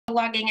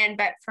logging in,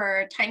 but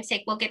for time's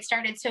sake, we'll get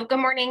started. So good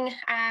morning.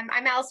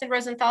 I'm Allison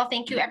Rosenthal.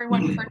 Thank you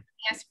everyone for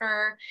joining us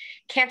for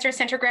Cancer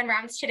Center Grand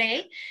Rounds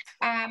today.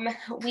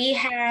 We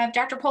have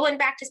Dr. Poland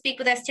back to speak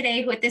with us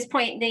today, who at this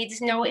point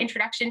needs no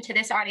introduction to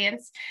this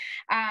audience.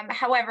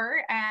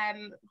 However,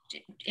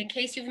 in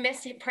case you've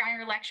missed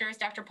prior lectures,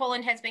 Dr.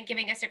 Poland has been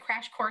giving us a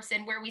crash course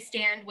in where we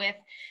stand with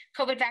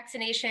COVID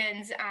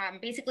vaccinations,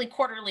 basically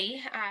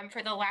quarterly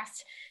for the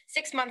last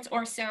 6 months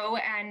or so.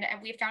 And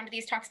we've found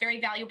these talks very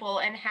valuable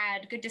and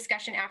had good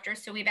discussion after.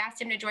 So we've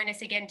asked him to join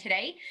us again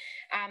today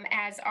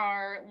as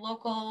our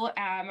local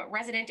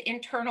resident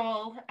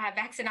internal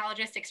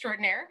vaccinologist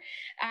extraordinaire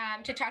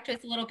to talk to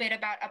us a little bit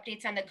about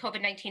updates on the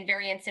COVID-19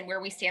 variants and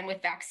where we stand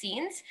with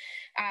vaccines.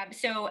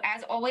 So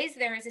as always,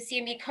 there is a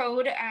CME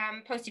code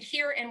posted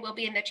here and will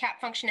be in the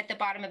chat function at the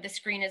bottom of the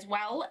screen as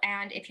well.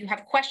 And if you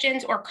have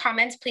questions or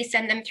comments, please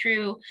send them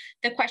through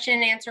the question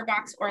and answer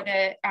box or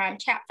the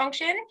chat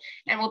function,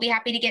 and we'll be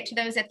happy to get to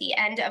those at the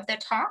end of the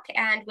talk.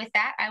 And with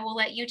that, I will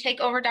let you take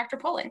over, Dr.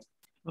 Poland.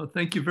 Well,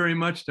 thank you very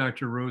much,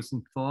 Dr.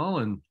 Rosenthal.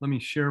 And let me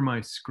share my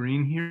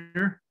screen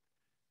here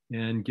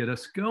and get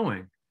us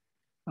going.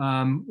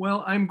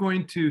 Well, I'm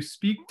going to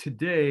speak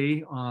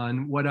today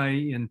on what I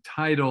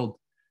entitled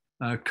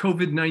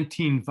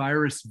COVID-19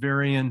 virus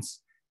variants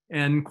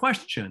and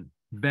question,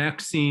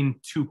 Vaccine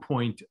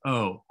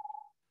 2.0.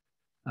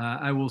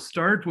 I will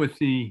start with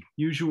the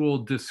usual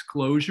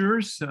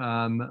disclosures.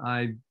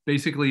 I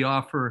basically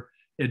offer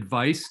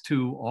advice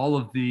to all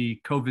of the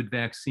COVID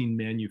vaccine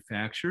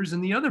manufacturers.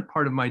 And the other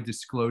part of my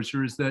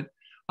disclosure is that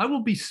I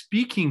will be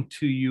speaking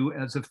to you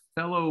as a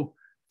fellow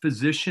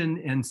physician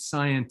and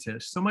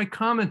scientist. So my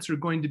comments are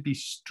going to be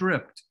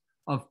stripped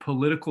of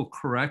political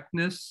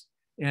correctness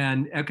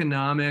and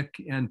economic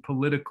and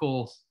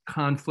political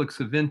conflicts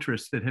of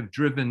interest that have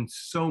driven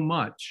so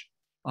much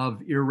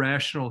of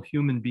irrational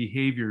human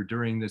behavior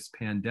during this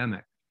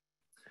pandemic.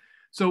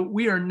 So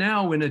we are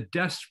now in a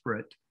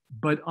desperate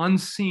but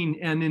unseen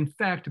and in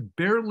fact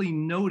barely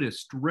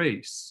noticed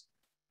race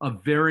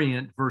of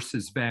variant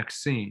versus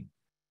vaccine,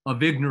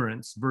 of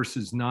ignorance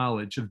versus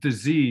knowledge, of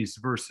disease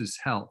versus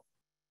health.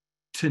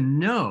 To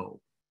know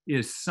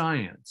is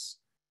science.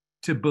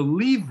 To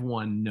believe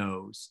one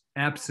knows,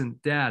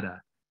 absent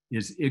data,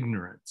 is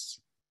ignorance.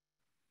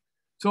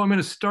 So I'm going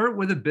to start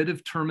with a bit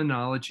of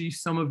terminology.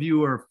 Some of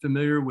you are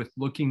familiar with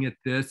looking at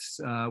this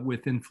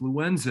with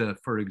influenza,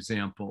 for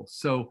example.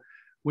 So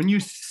when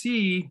you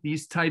see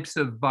these types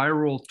of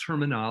viral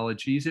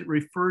terminologies, it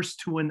refers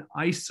to an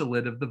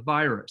isolate of the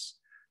virus.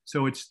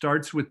 So it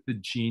starts with the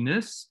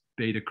genus,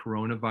 beta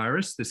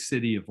coronavirus, the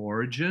city of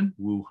origin,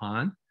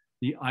 Wuhan,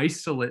 the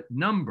isolate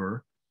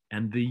number,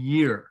 and the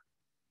year.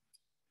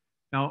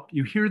 Now,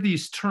 you hear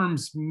these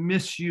terms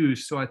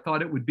misused, so I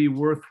thought it would be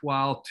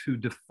worthwhile to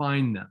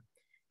define them.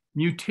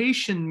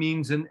 Mutation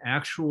means an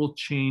actual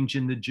change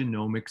in the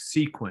genomic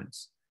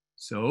sequence.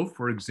 So,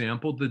 for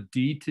example, the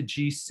D to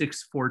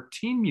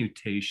G614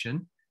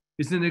 mutation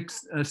is an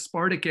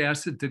aspartic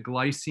acid to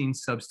glycine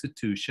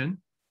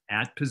substitution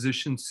at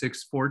position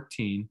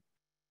 614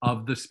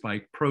 of the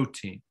spike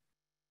protein.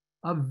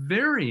 A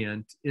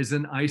variant is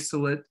an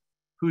isolate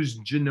whose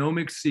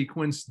genomic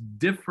sequence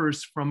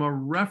differs from a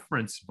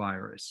reference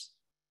virus.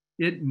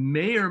 It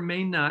may or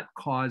may not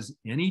cause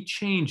any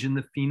change in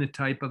the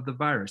phenotype of the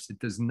virus. It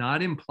does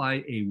not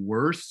imply a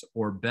worse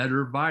or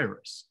better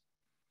virus.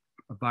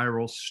 A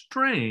viral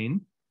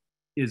strain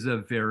is a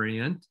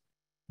variant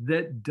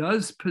that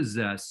does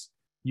possess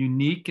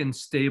unique and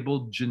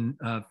stable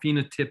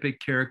phenotypic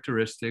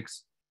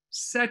characteristics,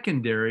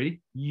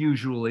 secondary,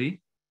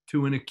 usually,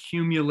 to an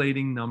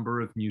accumulating number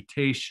of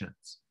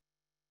mutations.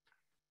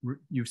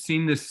 You've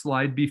seen this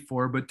slide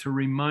before, but to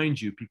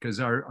remind you, because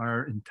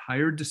our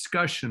entire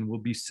discussion will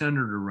be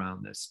centered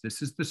around this.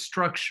 This is the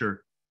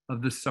structure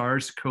of the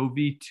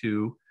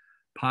SARS-CoV-2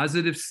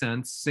 positive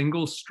sense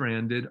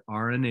single-stranded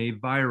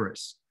RNA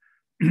virus.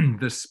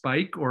 The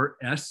spike or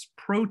S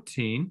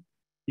protein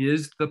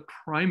is the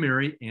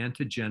primary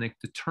antigenic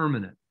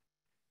determinant.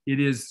 It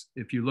is,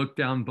 if you look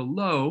down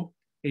below,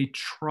 a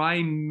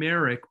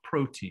trimeric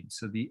protein.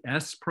 So the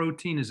S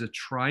protein is a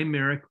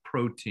trimeric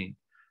protein.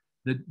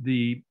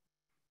 The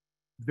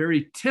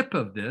very tip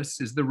of this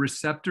is the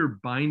receptor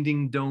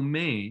binding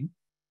domain,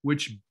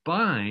 which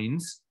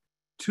binds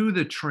to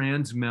the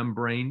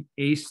transmembrane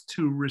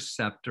ACE2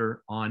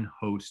 receptor on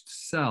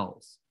host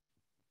cells.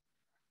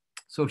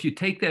 So if you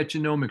take that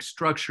genomic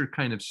structure,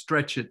 kind of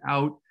stretch it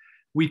out,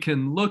 we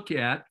can look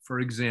at, for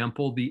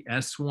example, the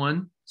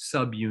S1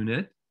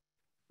 subunit,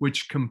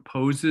 which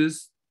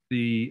composes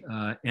the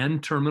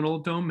N-terminal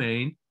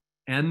domain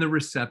and the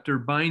receptor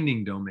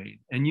binding domain.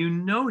 And you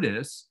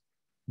notice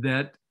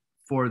that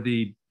for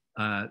the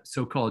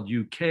so-called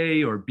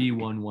UK or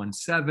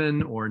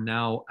B117 or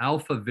now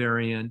alpha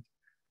variant,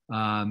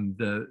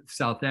 the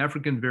South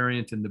African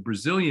variant and the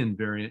Brazilian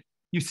variant,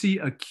 you see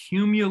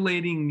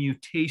accumulating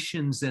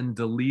mutations and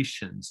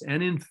deletions.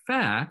 And in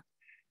fact,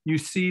 you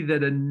see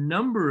that a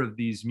number of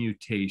these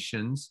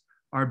mutations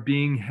are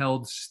being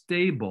held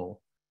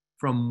stable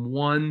from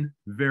one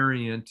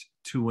variant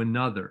to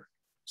another.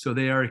 So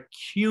they are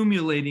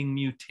accumulating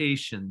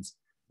mutations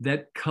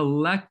that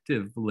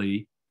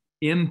collectively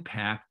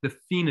impact the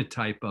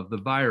phenotype of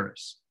the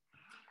virus.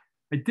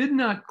 I did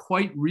not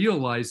quite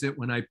realize it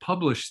when I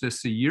published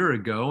this a year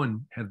ago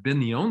and have been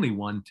the only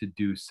one to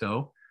do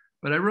so,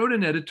 but I wrote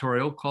an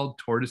editorial called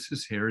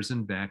Tortoises, Hares,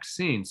 and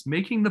Vaccines,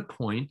 making the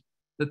point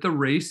that the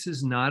race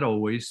is not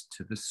always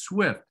to the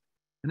swift,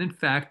 and in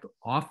fact,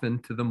 often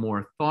to the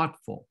more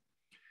thoughtful.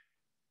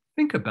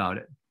 Think about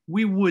it.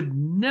 We would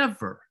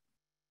never,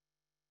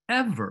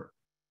 ever,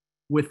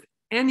 with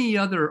any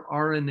other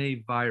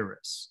RNA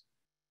virus,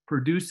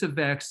 produce a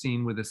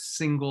vaccine with a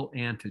single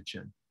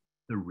antigen.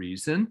 The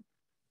reason?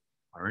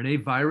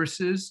 RNA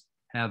viruses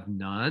have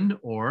none,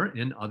 or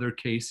in other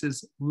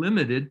cases,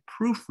 limited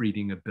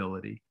proofreading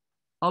ability,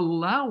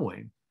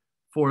 allowing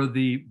for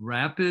the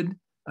rapid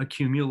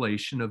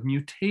accumulation of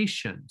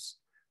mutations.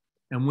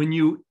 And when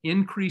you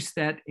increase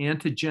that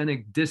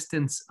antigenic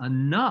distance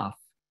enough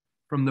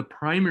from the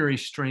primary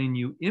strain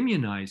you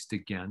immunized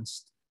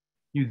against,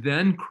 you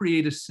then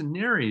create a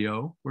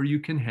scenario where you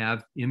can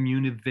have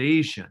immune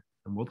evasion.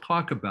 And we'll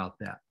talk about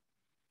that.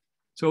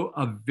 So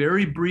a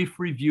very brief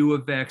review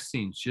of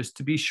vaccines, just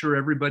to be sure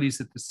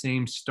everybody's at the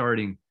same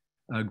starting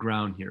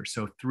ground here.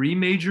 So 3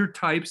 major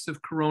types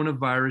of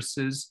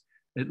coronaviruses,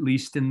 at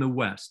least in the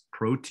West.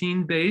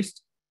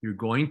 Protein-based, you're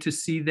going to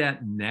see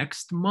that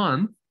next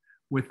month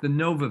with the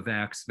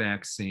Novavax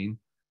vaccine,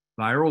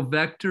 viral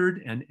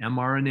vectored and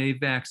mRNA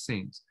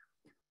vaccines.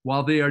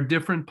 While they are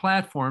different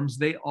platforms,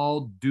 they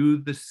all do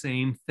the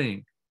same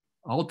thing.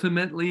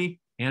 Ultimately,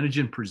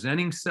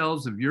 antigen-presenting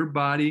cells of your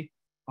body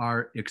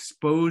are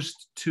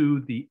exposed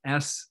to the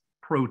S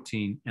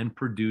protein and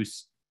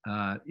produce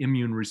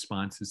immune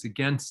responses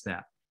against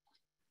that.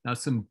 Now,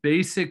 some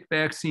basic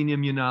vaccine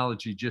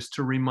immunology just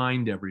to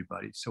remind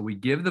everybody. So we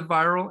give the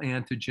viral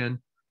antigen,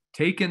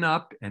 taken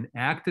up and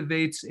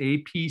activates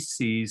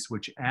APCs,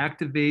 which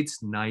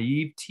activates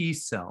naive T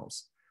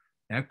cells.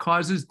 That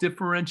causes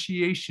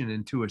differentiation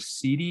into a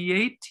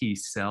CD8 T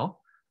cell,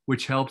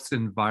 which helps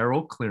in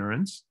viral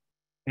clearance,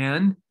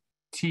 and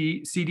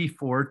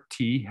CD4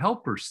 T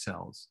helper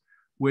cells,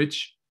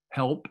 which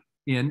help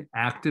in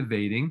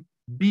activating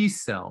B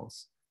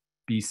cells.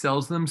 B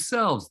cells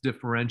themselves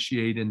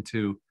differentiate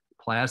into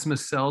plasma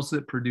cells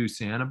that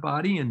produce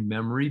antibody and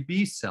memory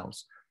B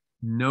cells.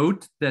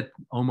 Note that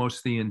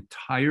almost the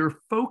entire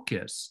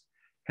focus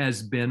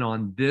has been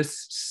on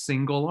this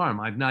single arm.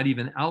 I've not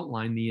even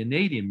outlined the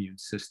innate immune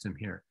system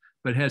here,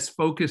 but has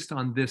focused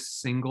on this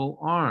single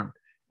arm.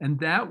 And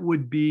that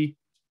would be,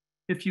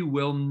 if you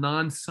will,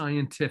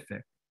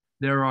 non-scientific.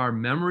 There are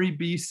memory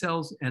B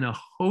cells and a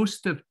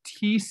host of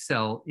T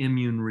cell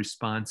immune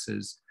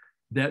responses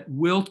that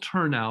will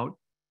turn out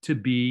to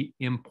be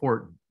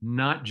important,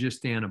 not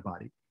just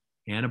antibody.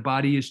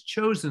 Antibody is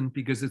chosen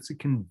because it's a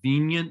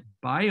convenient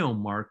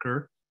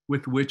biomarker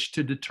with which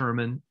to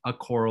determine a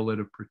correlate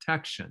of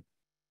protection.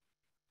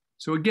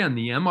 So again,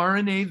 the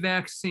mRNA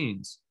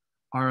vaccines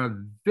are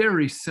a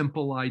very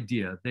simple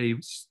idea. They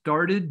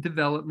started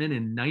development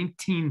in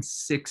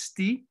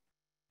 1960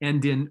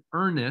 and in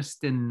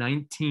earnest in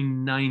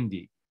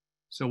 1990.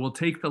 So we'll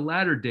take the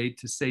latter date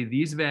to say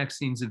these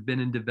vaccines have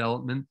been in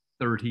development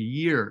 30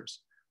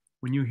 years.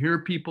 When you hear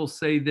people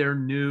say they're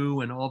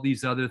new and all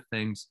these other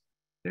things,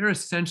 they're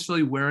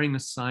essentially wearing a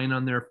sign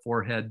on their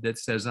forehead that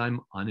says, I'm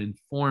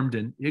uninformed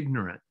and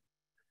ignorant.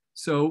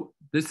 So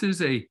this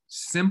is a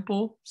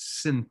simple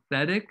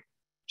synthetic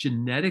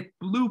genetic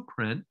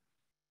blueprint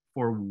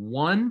for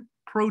one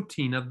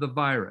protein of the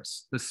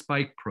virus, the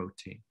spike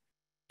protein.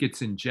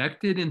 Gets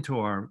injected into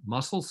our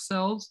muscle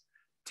cells,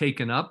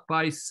 taken up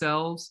by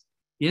cells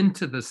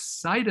into the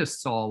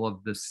cytosol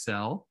of the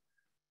cell,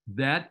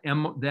 that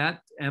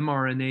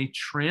mRNA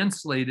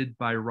translated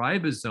by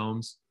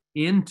ribosomes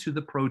into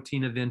the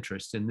protein of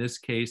interest, in this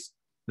case,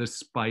 the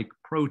spike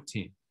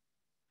protein.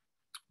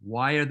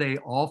 Why are they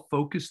all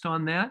focused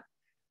on that?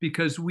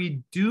 Because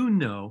we do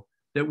know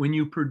that when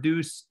you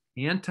produce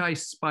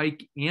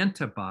anti-spike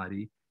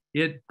antibody,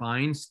 it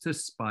binds to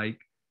spike,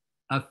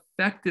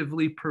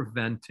 effectively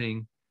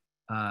preventing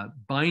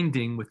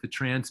binding with the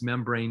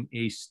transmembrane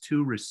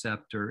ACE2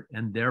 receptor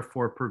and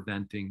therefore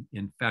preventing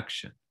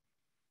infection.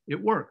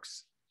 It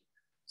works.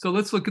 So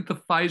let's look at the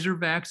Pfizer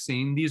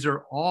vaccine. These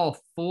are all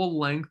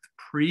full-length,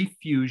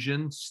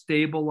 pre-fusion,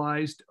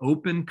 stabilized,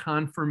 open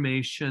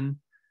conformation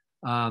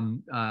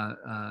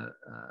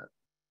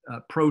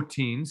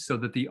proteins so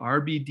that the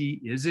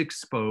RBD is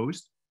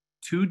exposed.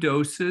 2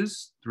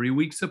 doses, 3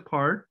 weeks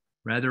apart,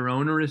 rather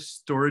onerous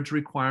storage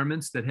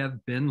requirements that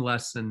have been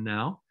lessened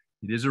now.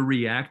 It is a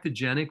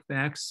reactogenic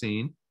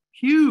vaccine,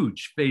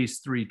 huge phase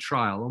 3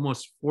 trial,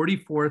 almost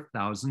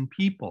 44,000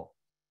 people.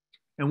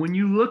 And when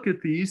you look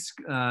at these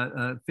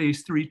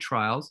phase 3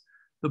 trials,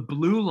 the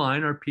blue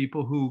line are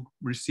people who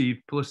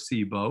received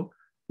placebo,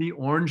 the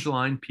orange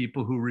line,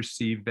 people who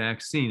received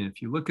vaccine. If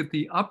you look at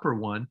the upper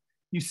one,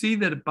 you see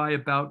that by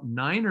about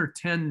 9 or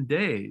 10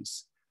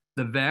 days,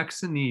 the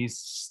vaccinees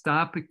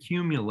stop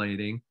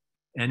accumulating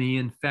any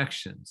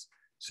infections.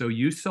 So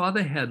you saw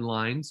the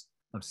headlines,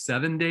 of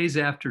 7 days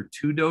after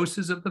 2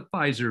 doses of the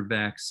Pfizer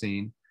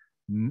vaccine,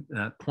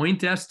 the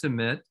point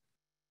estimate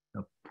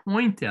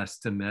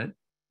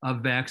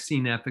of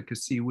vaccine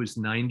efficacy was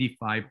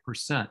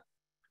 95%.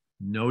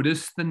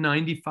 Notice the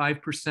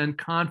 95%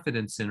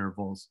 confidence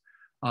intervals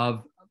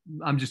of,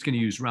 I'm just going to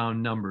use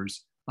round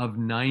numbers, of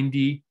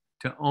 90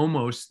 to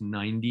almost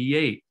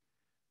 98.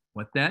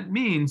 What that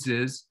means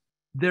is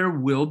there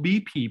will be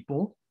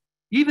people,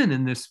 even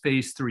in this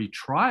phase 3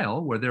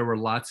 trial where there were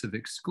lots of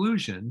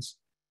exclusions,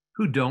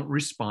 who don't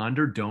respond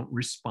or don't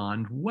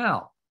respond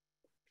well.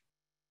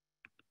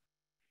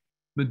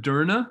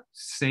 Moderna,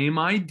 same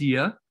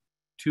idea,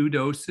 2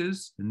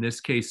 doses, in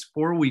this case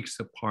 4 weeks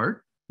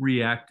apart,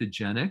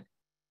 reactogenic, a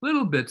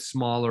little bit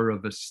smaller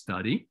of a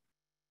study.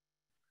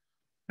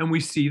 And we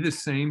see the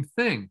same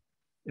thing.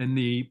 In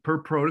the per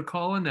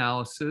protocol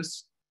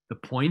analysis, the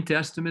point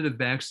estimate of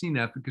vaccine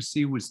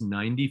efficacy was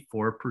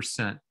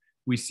 94%.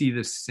 We see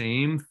the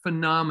same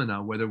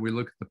phenomena, whether we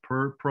look at the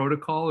per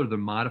protocol or the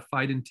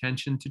modified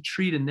intention to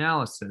treat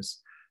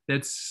analysis,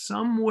 that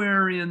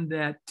somewhere in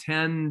that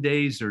 10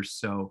 days or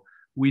so,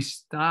 we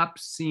stop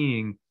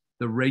seeing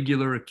the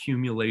regular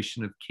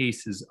accumulation of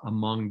cases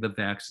among the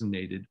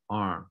vaccinated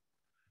arm.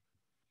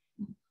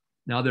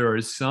 Now, there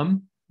is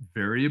some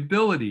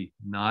variability,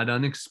 not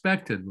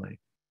unexpectedly.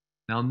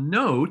 Now,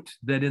 note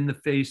that in the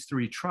phase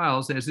 3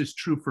 trials, as is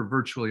true for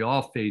virtually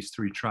all phase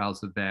 3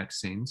 trials of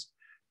vaccines,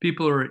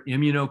 people are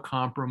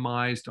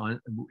immunocompromised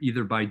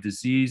either by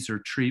disease or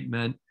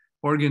treatment,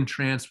 organ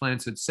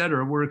transplants, et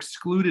cetera, were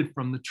excluded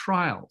from the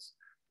trials.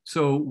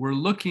 So we're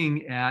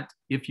looking at,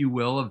 if you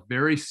will, a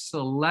very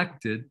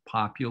selected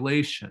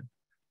population.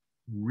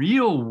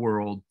 Real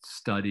world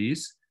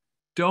studies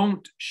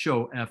don't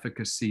show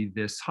efficacy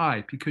this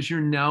high because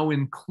you're now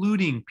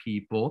including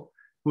people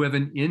who have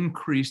an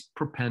increased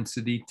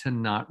propensity to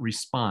not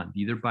respond,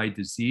 either by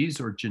disease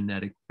or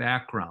genetic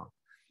background.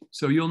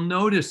 So you'll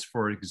notice,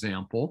 for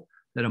example,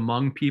 that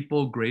among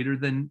people greater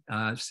than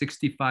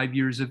 65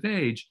 years of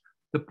age,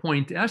 the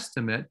point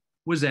estimate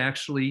was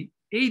actually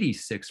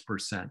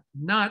 86%,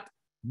 not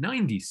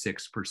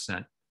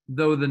 96%,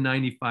 though the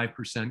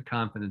 95%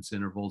 confidence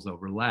intervals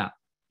overlap.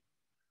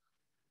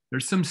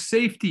 There's some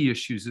safety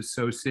issues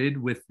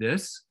associated with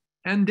this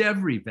and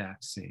every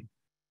vaccine.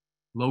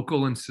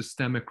 Local and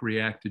systemic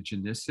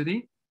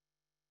reactogenicity,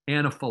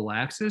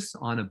 anaphylaxis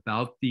on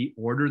about the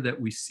order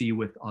that we see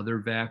with other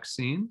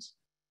vaccines,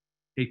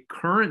 a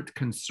current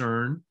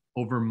concern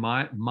over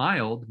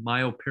mild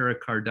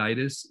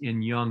myopericarditis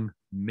in young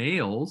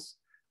males,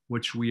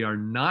 which we are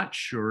not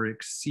sure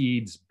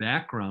exceeds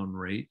background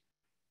rate,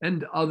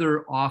 and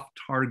other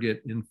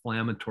off-target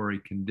inflammatory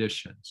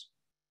conditions.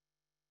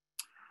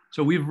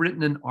 So we've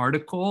written an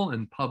article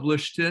and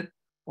published it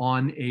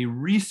on a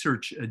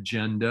research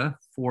agenda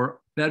for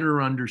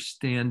better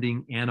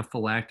understanding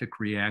anaphylactic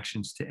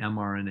reactions to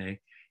mRNA.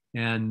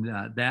 And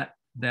that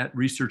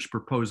research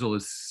proposal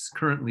is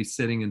currently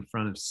sitting in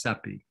front of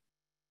CEPI.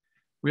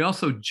 We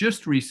also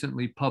just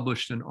recently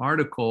published an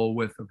article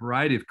with a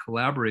variety of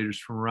collaborators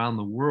from around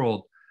the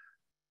world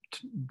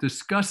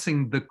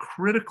discussing the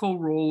critical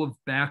role of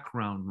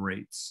background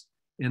rates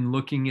in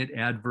looking at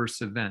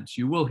adverse events.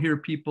 You will hear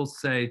people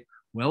say,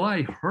 well,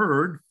 I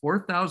heard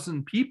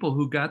 4,000 people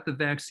who got the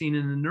vaccine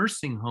in a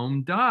nursing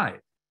home died.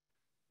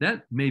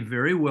 That may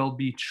very well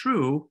be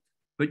true,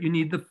 but you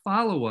need the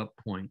follow-up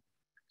point.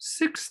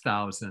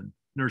 6,000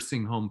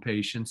 nursing home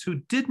patients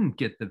who didn't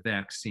get the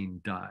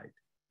vaccine died.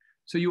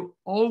 So you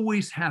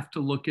always have to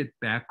look at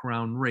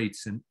background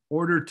rates in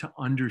order to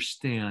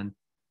understand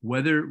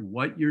whether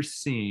what you're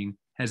seeing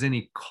has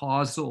any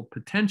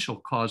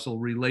potential causal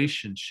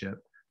relationship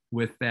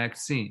with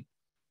vaccine.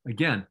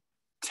 Again,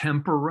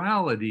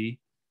 temporality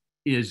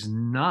is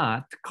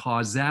not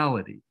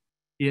causality.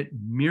 It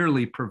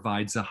merely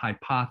provides a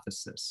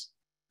hypothesis.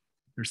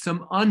 There's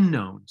some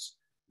unknowns.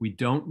 We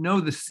don't know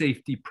the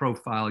safety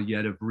profile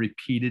yet of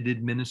repeated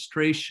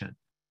administration.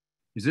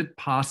 Is it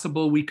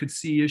possible we could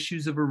see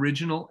issues of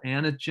original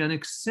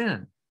antigenic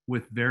sin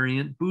with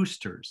variant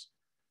boosters?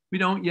 We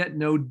don't yet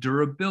know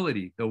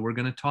durability, though we're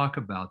going to talk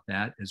about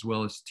that, as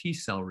well as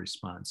T-cell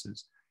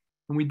responses.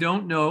 And we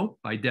don't know,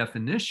 by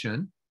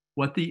definition,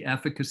 what the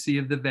efficacy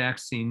of the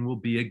vaccine will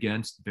be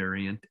against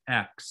variant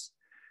X.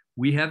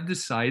 We have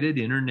decided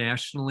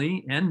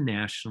internationally and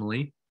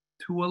nationally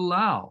to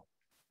allow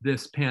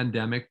this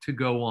pandemic to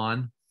go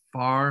on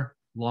far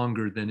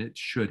longer than it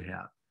should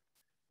have.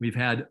 We've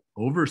had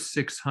over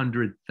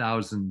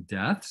 600,000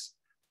 deaths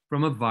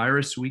from a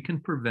virus we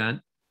can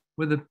prevent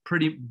with a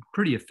pretty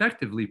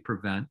effectively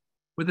prevent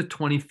with a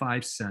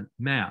 25-cent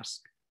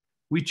mask.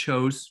 We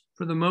chose,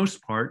 for the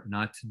most part,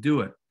 not to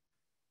do it.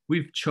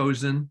 We've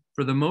chosen,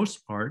 for the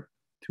most part,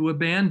 to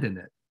abandon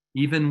it,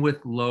 even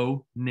with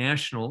low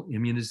national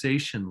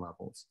immunization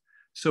levels.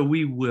 So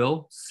we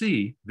will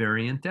see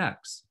variant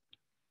X.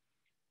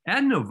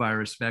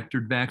 Adenovirus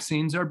vectored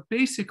vaccines are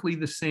basically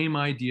the same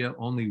idea,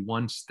 only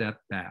one step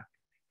back.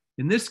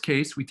 In this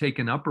case, we take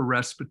an upper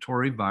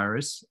respiratory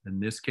virus. In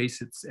this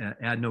case, it's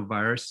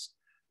adenovirus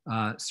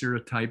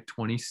serotype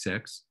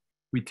 26.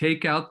 We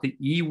take out the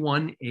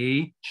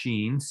E1A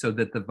gene so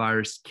that the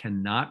virus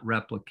cannot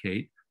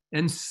replicate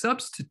and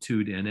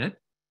substitute in it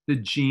the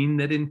gene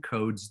that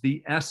encodes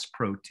the S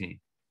protein.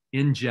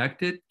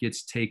 Inject it,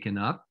 gets taken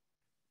up.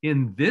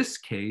 In this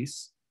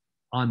case,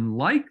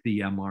 unlike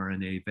the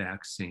mRNA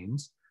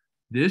vaccines,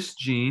 this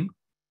gene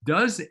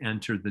does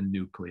enter the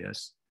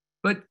nucleus,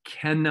 but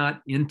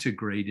cannot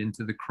integrate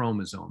into the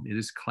chromosome. It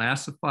is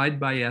classified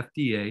by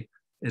FDA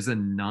as a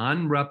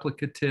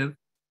non-replicative,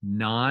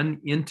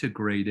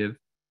 non-integrative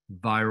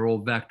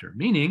viral vector,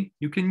 meaning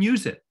you can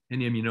use it in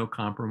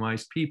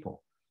immunocompromised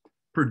people.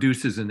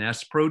 Produces an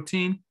S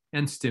protein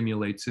and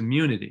stimulates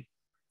immunity.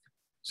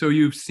 So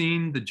you've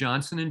seen the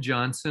Johnson &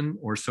 Johnson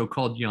or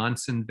so-called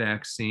Janssen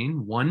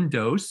vaccine, one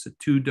dose, a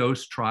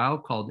two-dose trial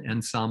called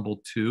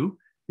Ensemble 2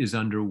 is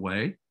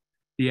underway.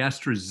 The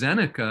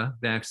AstraZeneca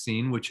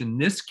vaccine, which in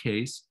this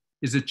case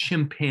is a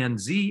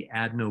chimpanzee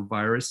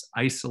adenovirus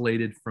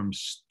isolated from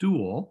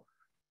stool,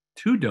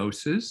 2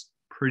 doses,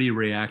 pretty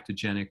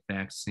reactogenic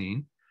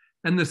vaccine.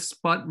 And the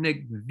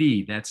Sputnik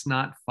V, that's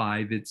not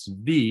 5, it's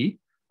V,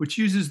 which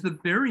uses the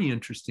very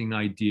interesting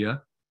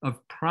idea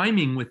of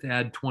priming with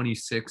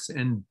Ad26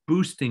 and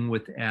boosting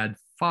with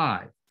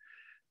Ad5.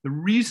 The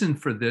reason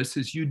for this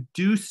is you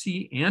do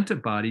see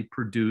antibody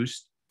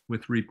produced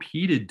with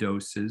repeated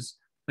doses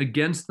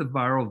against the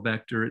viral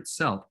vector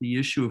itself. The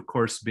issue, of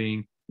course,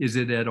 being, is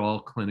it at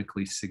all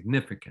clinically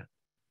significant?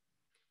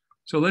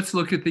 So let's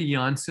look at the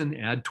Janssen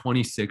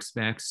Ad26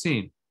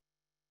 vaccine.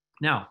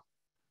 Now,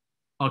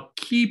 a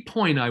key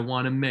point I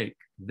want to make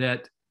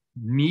that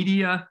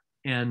media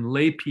and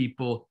lay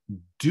people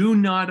do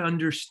not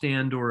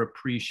understand or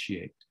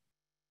appreciate,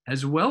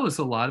 as well as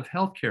a lot of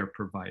healthcare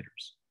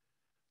providers.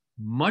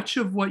 Much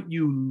of what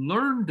you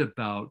learned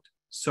about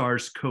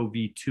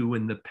SARS-CoV-2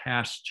 in the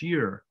past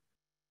year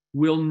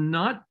will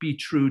not be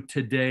true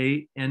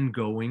today and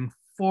going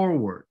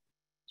forward.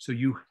 So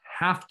you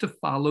have to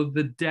follow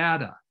the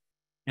data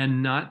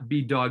and not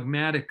be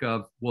dogmatic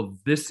of, well,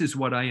 this is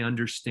what I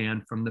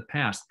understand from the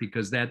past,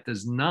 because that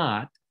does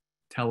not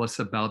tell us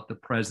about the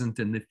present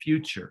and the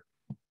future.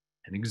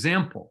 An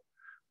example,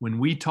 when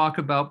we talk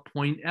about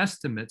point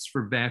estimates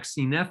for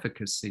vaccine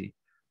efficacy,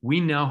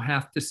 we now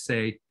have to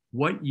say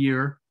what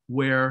year,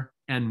 where,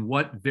 and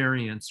what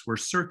variants were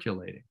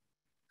circulating.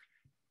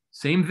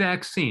 Same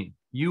vaccine,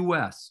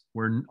 US,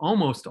 where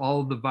almost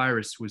all of the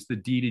virus was the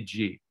D to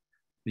G.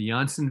 The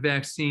Janssen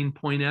vaccine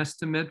point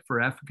estimate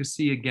for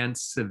efficacy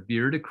against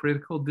severe to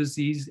critical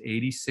disease,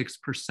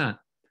 86%.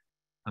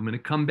 I'm going to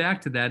come back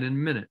to that in a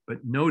minute,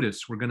 but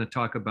notice we're going to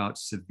talk about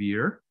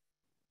severe,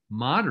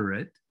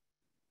 moderate,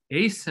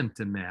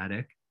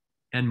 asymptomatic,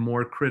 and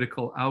more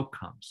critical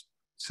outcomes.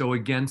 So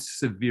against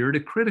severe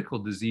to critical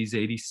disease,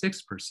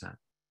 86%.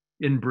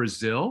 In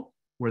Brazil,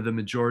 where the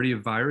majority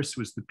of virus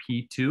was the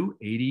P2,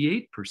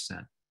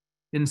 88%.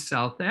 In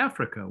South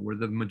Africa, where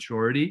the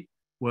majority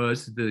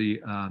was the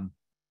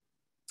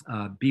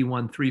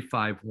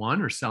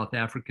B1351 or South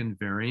African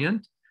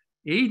variant,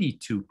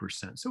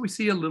 82%. So we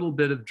see a little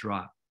bit of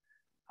drop.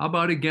 How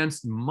about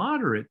against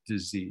moderate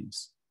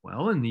disease?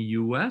 Well, in the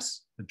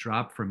US, a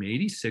drop from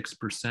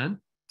 86%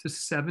 to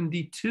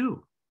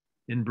 72.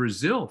 In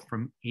Brazil,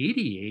 from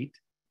 88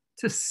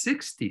 to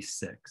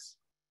 66.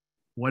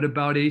 What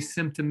about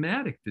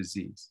asymptomatic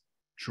disease?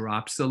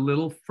 Drops a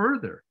little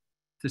further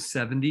to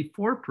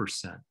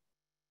 74%.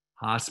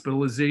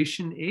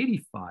 Hospitalization,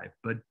 85,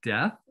 but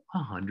death,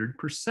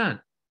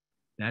 100%.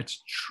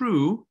 That's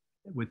true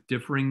with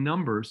differing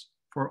numbers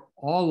for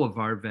all of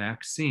our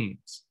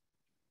vaccines.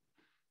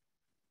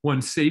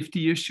 One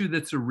safety issue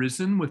that's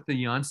arisen with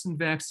the Janssen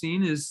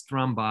vaccine is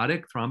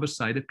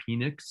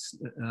thrombocytopenic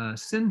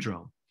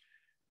syndrome.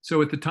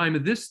 So at the time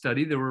of this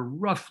study, there were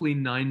roughly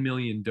 9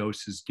 million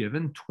doses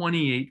given,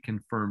 28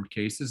 confirmed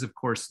cases. Of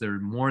course, there are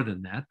more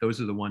than that.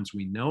 Those are the ones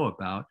we know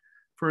about,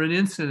 for an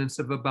incidence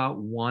of about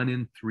 1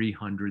 in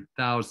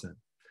 300,000.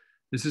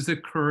 This is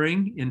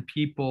occurring in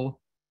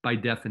people, by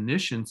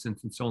definition,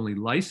 since it's only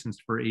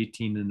licensed for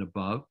 18 and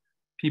above,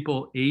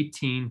 people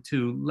 18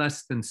 to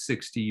less than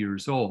 60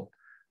 years old.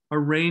 A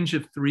range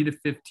of 3 to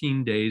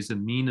 15 days, a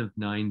mean of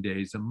 9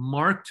 days, a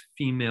marked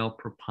female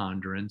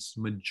preponderance,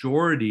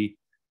 majority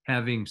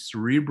having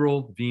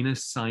cerebral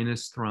venous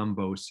sinus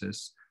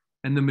thrombosis,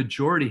 and the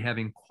majority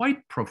having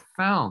quite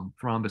profound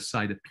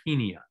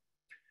thrombocytopenia.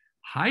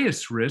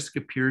 Highest risk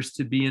appears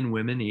to be in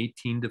women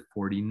 18 to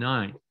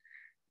 49.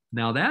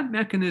 Now that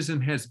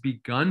mechanism has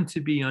begun to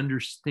be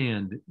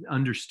understood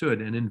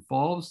and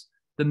involves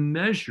the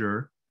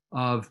measure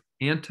of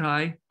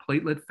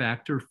anti-platelet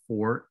factor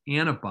 4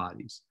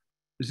 antibodies.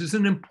 This is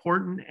an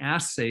important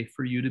assay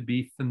for you to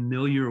be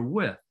familiar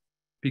with,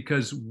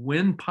 because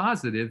when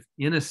positive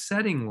in a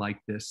setting like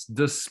this,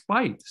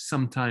 despite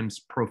sometimes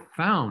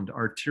profound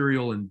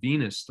arterial and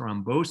venous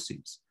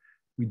thromboses,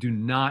 we do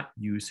not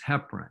use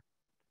heparin.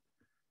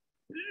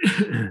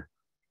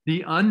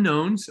 The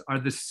unknowns are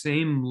the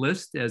same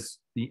list as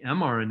the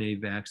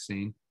mRNA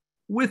vaccine,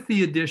 with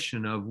the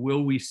addition of,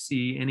 will we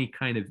see any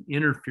kind of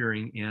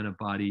interfering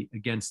antibody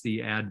against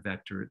the ad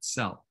vector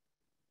itself?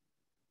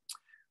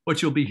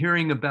 What you'll be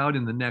hearing about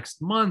in the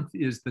next month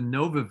is the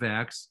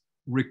Novavax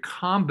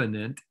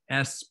recombinant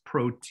S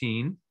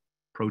protein,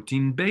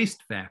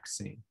 protein-based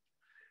vaccine.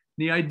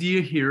 The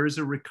idea here is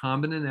a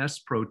recombinant S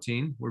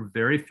protein. We're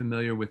very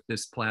familiar with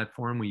this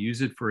platform. We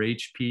use it for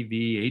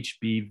HPV,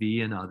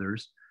 HBV, and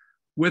others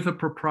with a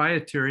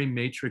proprietary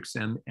matrix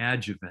M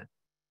adjuvant.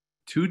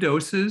 2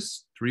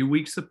 doses, 3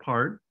 weeks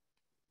apart,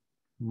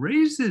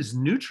 raises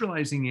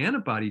neutralizing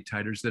antibody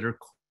titers that are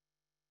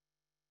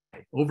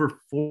over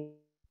 4%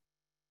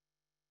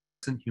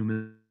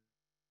 human.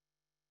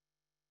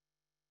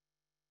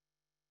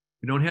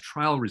 We don't have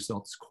trial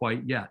results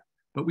quite yet,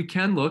 but we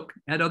can look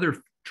at other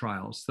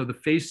trials. So the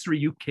phase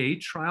 3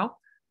 UK trial,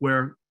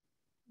 where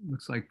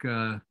looks like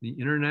the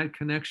internet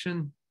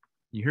connection.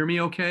 You hear me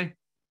okay?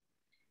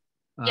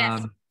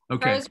 Yes.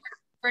 Okay. Froze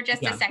for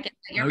just a second,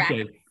 but you're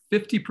okay. back.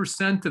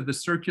 50% of the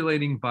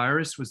circulating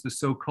virus was the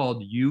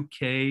so-called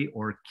UK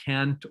or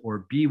Kent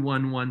or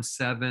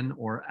B117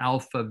 or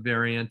Alpha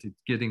variant. It's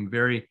getting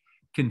very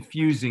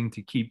confusing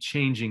to keep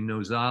changing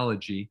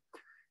nosology.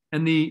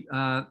 And the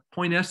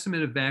point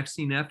estimate of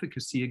vaccine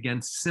efficacy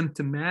against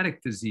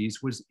symptomatic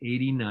disease was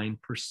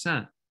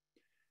 89%.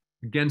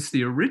 Against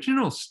the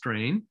original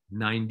strain,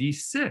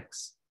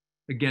 96.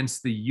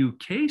 Against the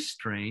UK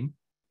strain,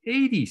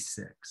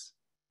 86.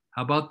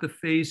 How about the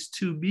phase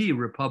 2B,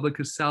 Republic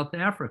of South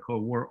Africa,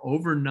 where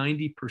over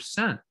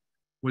 90%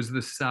 was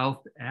the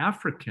South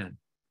African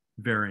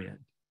variant?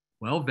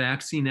 Well,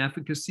 vaccine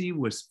efficacy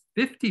was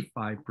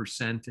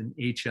 55% in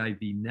HIV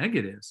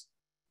negatives,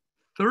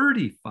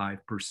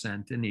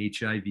 35% in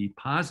HIV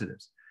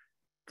positives.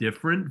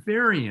 Different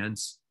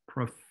variants,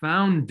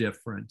 profound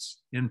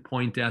difference in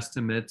point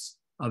estimates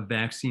of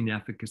vaccine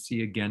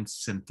efficacy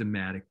against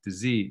symptomatic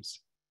disease.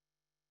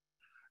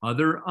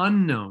 Other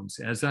unknowns,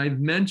 as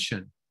I've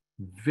mentioned,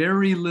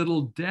 very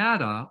little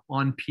data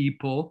on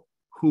people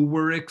who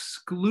were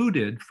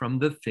excluded from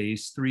the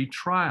phase 3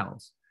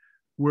 trials.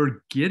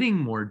 We're getting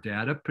more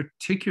data,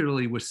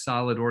 particularly with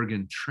solid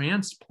organ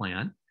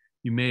transplant.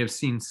 You may have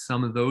seen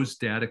some of those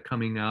data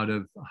coming out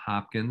of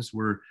Hopkins.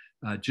 We're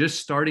just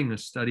starting a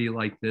study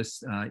like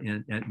this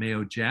at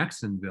Mayo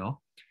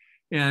Jacksonville.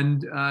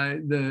 And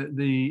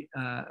the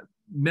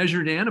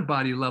measured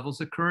antibody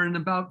levels occur in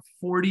about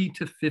 40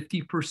 to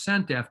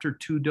 50% after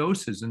 2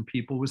 doses in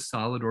people with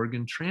solid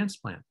organ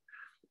transplant.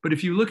 But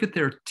if you look at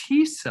their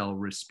T cell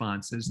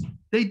responses,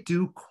 they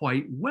do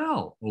quite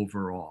well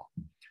overall.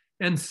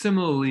 And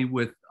similarly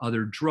with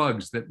other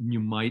drugs that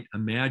you might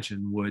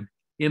imagine would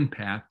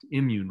impact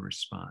immune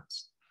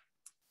response.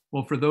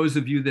 Well, for those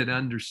of you that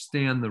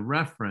understand the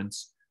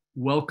reference,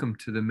 welcome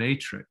to the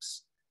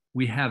matrix.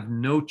 We have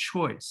no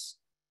choice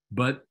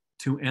but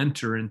to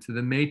enter into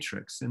the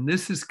matrix. And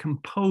this is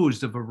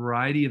composed of a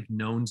variety of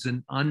knowns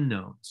and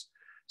unknowns.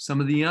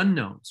 Some of the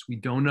unknowns, we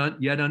do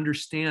not yet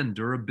understand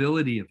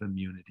durability of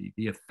immunity,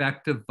 the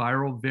effect of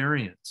viral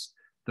variants,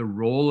 the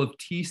role of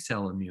T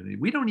cell immunity.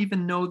 We don't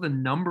even know the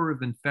number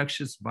of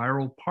infectious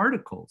viral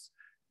particles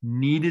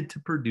needed to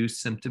produce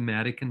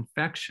symptomatic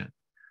infection.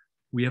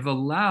 We have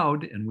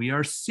allowed, and we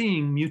are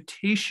seeing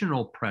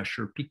mutational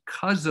pressure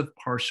because of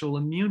partial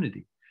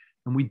immunity.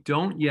 And we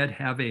don't yet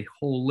have a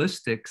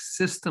holistic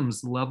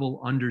systems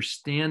level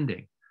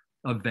understanding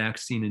of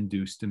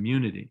vaccine-induced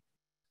immunity.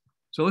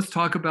 So let's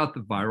talk about the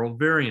viral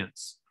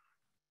variants.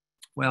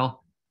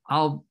 Well,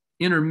 I'll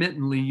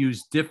intermittently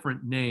use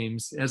different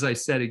names. As I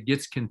said, it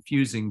gets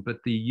confusing,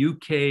 but the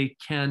UK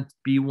Kent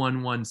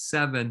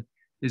B117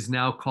 is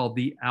now called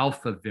the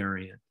Alpha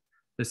variant.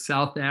 The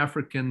South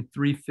African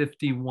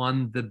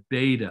 351, the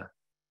Beta.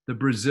 The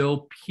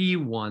Brazil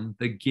P1,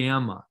 the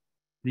Gamma.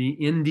 The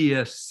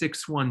India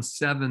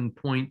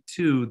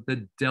 617.2,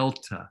 the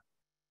Delta.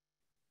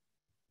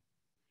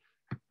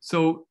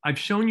 So I've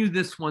shown you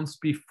this once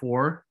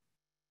before.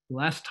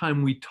 Last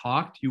time we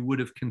talked, you would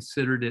have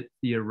considered it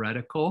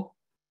theoretical.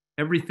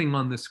 Everything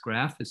on this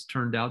graph has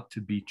turned out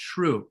to be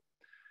true.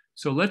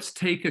 So let's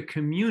take a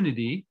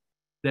community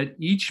that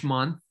each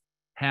month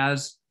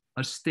has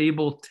a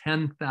stable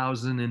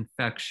 10,000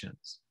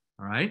 infections,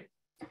 all right?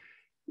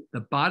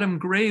 The bottom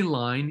gray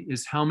line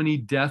is how many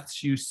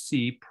deaths you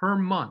see per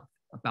month,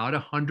 about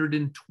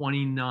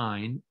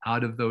 129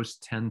 out of those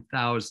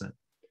 10,000.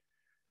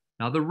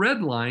 Now the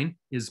red line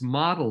is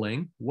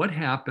modeling what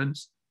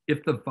happens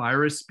if the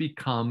virus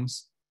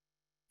becomes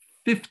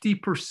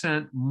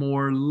 50%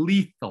 more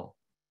lethal.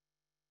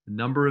 The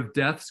number of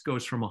deaths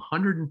goes from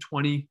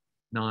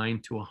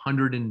 129 to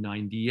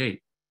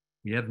 198.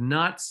 We have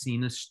not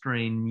seen a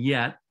strain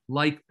yet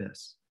like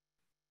this.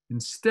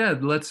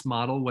 Instead, let's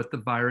model what the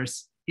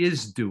virus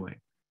is doing.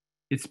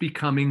 It's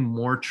becoming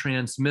more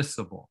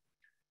transmissible.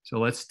 So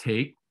let's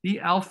take the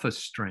Alpha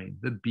strain,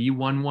 the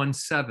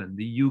B117,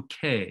 the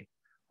UK.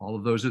 All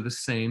of those are the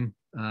same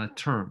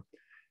term.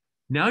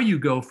 Now you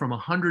go from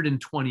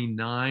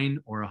 129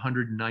 or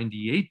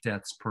 198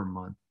 deaths per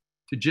month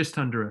to just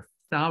under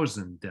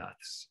 1,000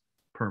 deaths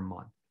per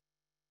month.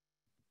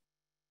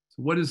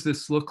 So what does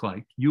this look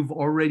like? You've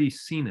already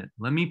seen it.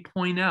 Let me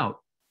point out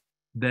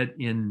that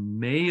in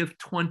May of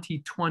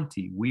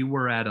 2020, we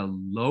were at a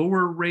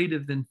lower rate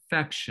of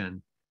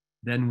infection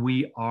than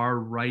we are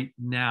right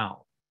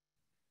now.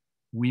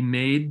 We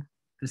made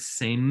the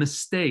same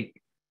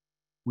mistake.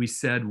 We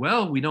said,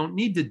 well, we don't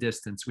need to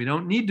distance. We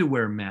don't need to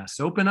wear masks.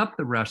 Open up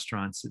the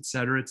restaurants, et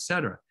cetera, et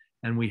cetera.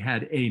 And we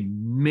had a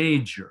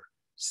major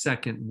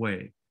second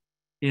wave,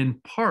 in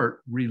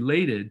part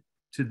related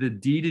to the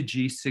D to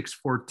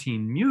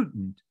G614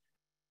 mutant,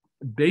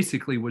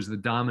 basically was the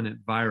dominant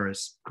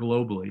virus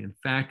globally. In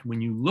fact,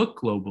 when you look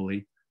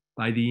globally,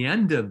 by the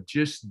end of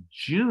just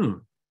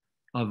June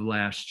of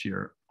last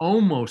year,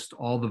 almost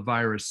all the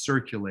virus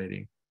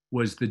circulating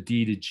was the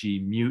D to G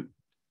mutant.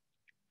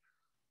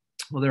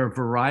 Well, there are a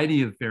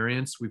variety of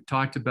variants. We've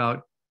talked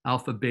about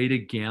alpha, beta,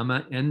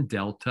 gamma, and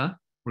delta.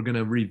 We're going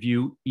to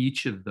review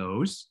each of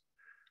those.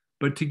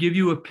 But to give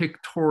you a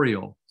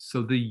pictorial,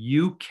 so the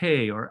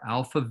UK or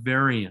alpha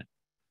variant,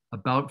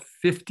 about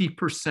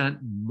 50%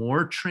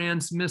 more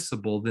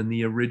transmissible than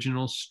the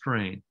original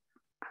strain,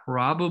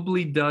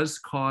 probably does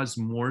cause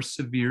more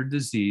severe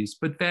disease,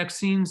 but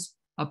vaccines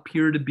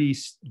appear to be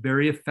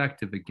very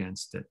effective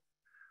against it.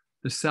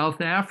 The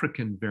South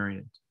African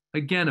variant,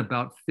 again,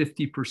 about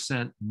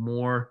 50%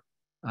 more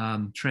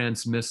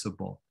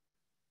transmissible.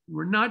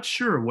 We're not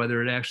sure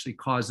whether it actually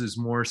causes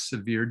more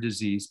severe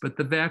disease, but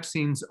the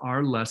vaccines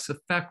are less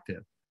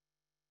effective.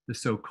 The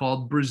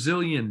so-called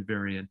Brazilian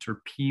variant,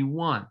 or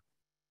P1,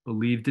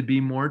 believed to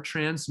be more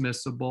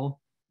transmissible.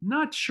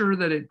 Not sure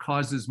that it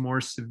causes more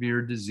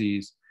severe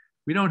disease.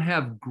 We don't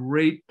have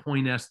great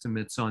point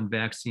estimates on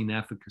vaccine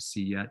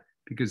efficacy yet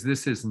because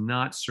this has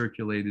not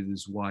circulated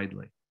as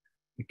widely.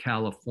 The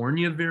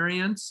California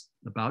variants,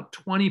 about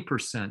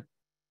 20%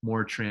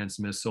 more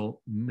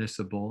transmissible,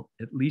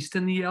 at least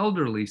in the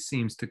elderly,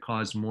 seems to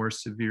cause more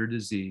severe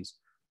disease,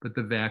 but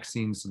the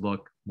vaccines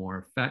look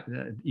more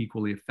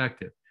equally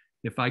effective.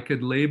 If I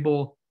could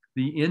label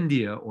the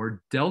India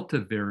or Delta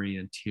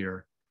variant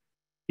here,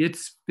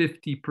 it's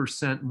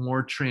 50%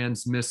 more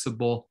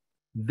transmissible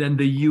than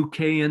the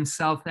UK and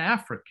South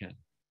African.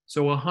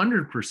 So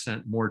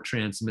 100% more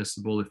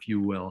transmissible, if you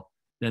will,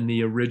 than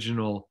the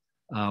original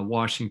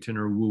Washington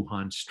or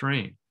Wuhan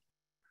strain.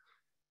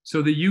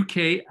 So the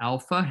UK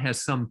alpha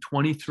has some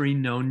 23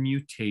 known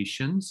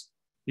mutations.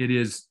 It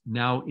is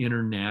now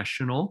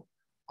international.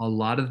 A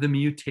lot of the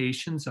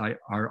mutations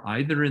are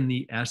either in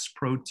the S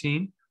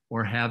protein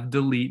or have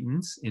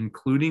deletants,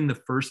 including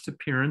the first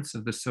appearance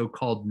of the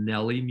so-called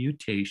Nelly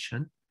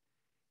mutation,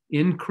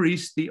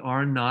 increase the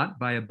R0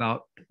 by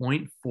about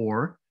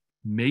 0.4,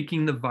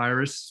 making the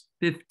virus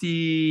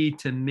 50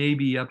 to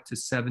maybe up to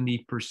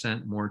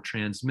 70% more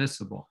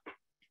transmissible.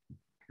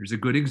 Here's a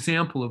good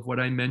example of what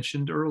I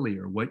mentioned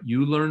earlier. What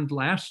you learned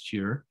last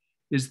year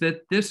is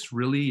that this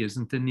really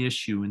isn't an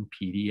issue in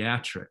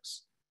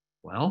pediatrics.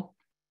 Well,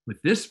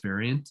 with this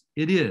variant,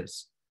 it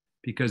is,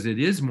 because it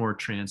is more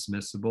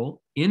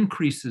transmissible,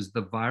 increases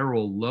the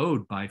viral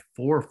load by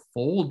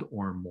 4-fold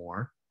or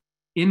more,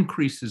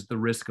 increases the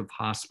risk of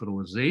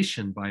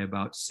hospitalization by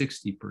about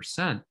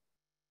 60%.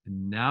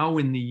 And now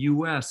in the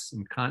US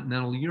and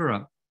continental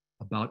Europe,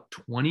 about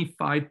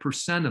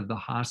 25% of the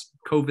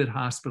COVID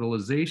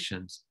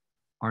hospitalizations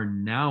are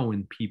now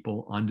in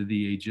people under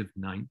the age of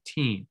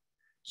 19.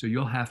 So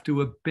you'll have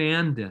to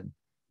abandon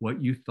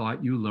what you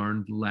thought you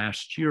learned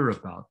last year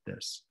about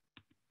this.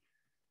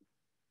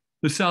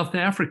 The South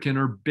African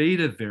or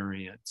beta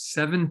variant,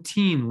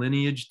 17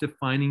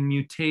 lineage-defining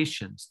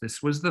mutations.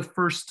 This was the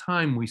first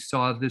time we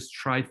saw this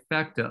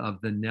trifecta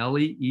of the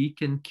Nelly, Eek,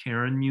 and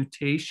Karen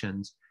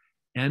mutations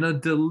and a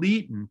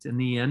deletant in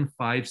the N5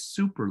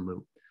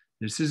 superloop.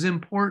 This is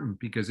important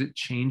because it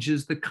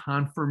changes the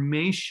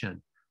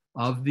conformation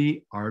of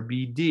the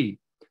RBD,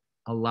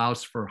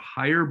 allows for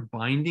higher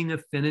binding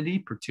affinity,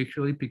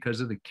 particularly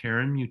because of the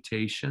Karen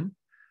mutation,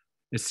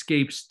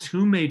 escapes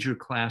 2 major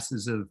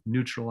classes of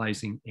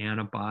neutralizing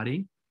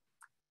antibody,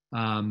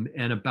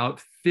 and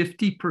about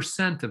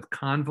 50% of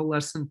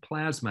convalescent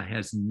plasma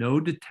has no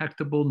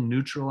detectable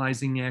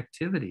neutralizing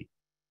activity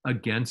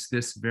against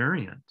this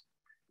variant.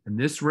 And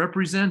this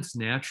represents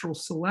natural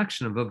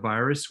selection of a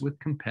virus with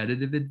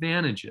competitive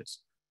advantages.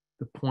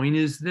 The point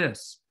is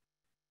this: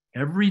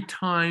 every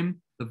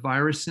time the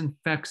virus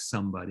infects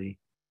somebody,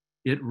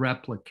 it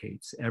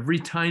replicates. Every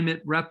time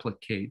it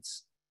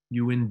replicates,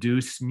 you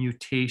induce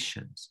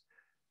mutations.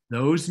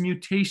 Those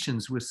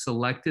mutations with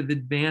selective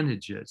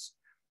advantages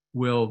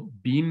will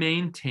be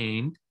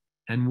maintained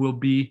and will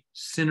be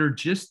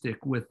synergistic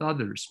with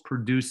others,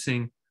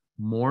 producing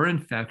more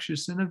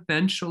infectious and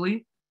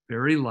eventually,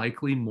 very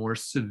likely, more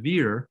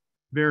severe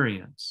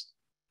variants.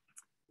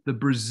 The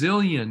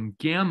Brazilian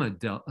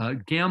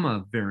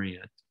gamma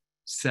variant,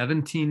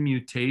 17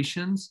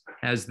 mutations,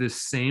 has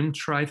this same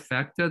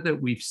trifecta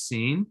that we've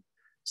seen: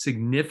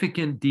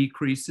 significant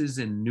decreases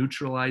in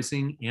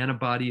neutralizing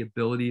antibody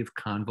ability of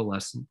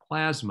convalescent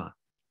plasma.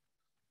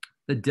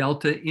 The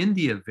Delta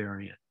India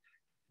variant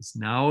is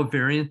now a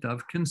variant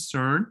of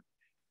concern.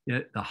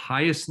 Yet the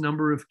highest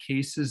number of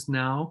cases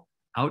now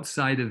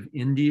outside of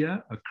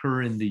India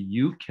occur in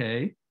the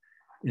UK.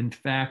 In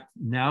fact,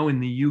 now in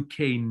the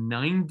UK,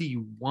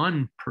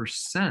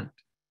 91%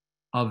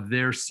 of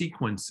their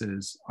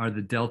sequences are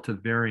the Delta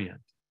variant.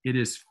 It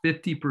is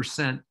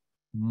 50%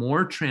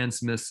 more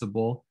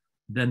transmissible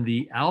than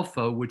the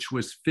Alpha, which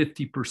was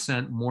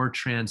 50% more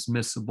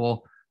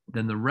transmissible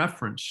than the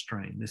reference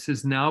strain. This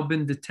has now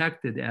been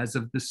detected as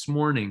of this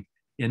morning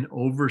in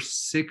over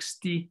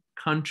 60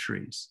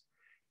 countries.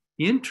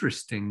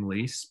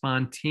 Interestingly,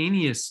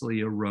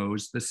 spontaneously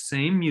arose the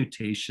same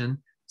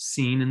mutation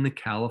seen in the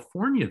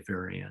California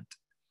variant,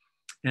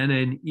 and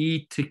an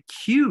E to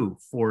Q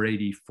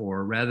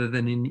 484 rather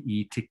than an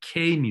E to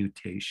K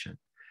mutation.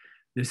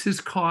 This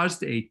has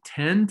caused a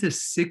 10 to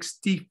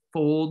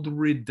 60-fold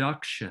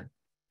reduction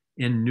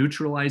in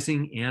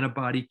neutralizing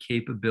antibody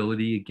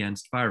capability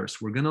against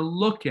virus. We're going to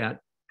look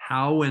at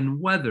how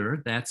and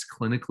whether that's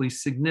clinically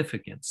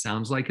significant.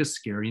 Sounds like a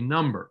scary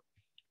number.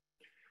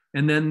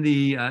 And then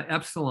the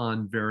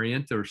Epsilon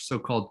variant, or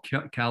so-called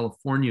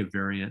California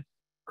variant,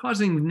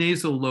 causing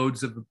nasal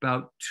loads of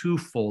about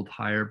twofold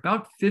higher,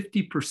 about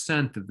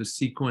 50% of the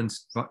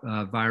sequenced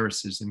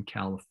viruses in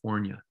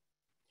California.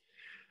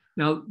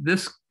 Now,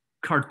 this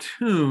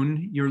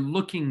cartoon, you're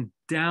looking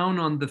down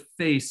on the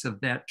face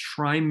of that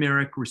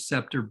trimeric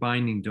receptor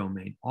binding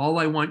domain. All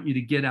I want you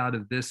to get out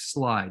of this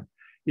slide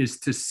is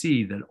to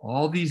see that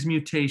all these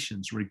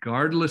mutations,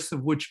 regardless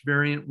of which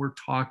variant we're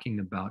talking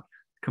about,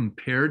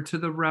 compared to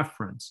the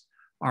reference,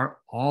 are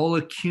all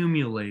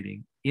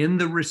accumulating in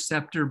the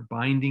receptor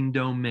binding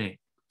domain.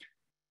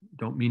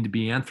 Don't mean to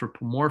be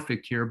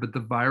anthropomorphic here, but the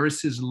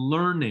virus is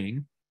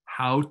learning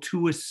how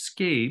to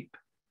escape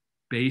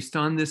based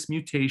on this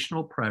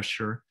mutational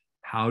pressure,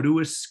 how to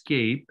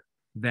escape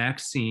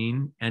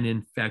vaccine and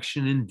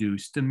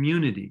infection-induced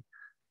immunity.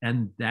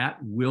 And that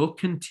will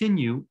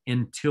continue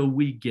until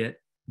we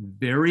get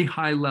very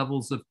high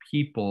levels of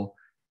people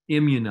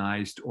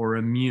immunized or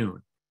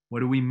immune. What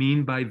do we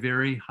mean by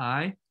very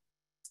high?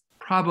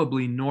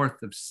 Probably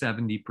north of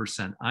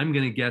 70%. I'm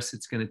going to guess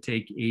it's going to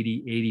take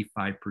 80,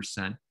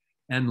 85%,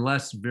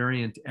 unless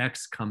variant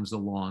X comes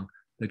along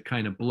that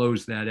kind of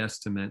blows that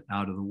estimate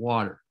out of the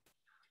water.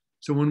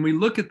 So when we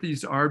look at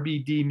these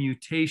RBD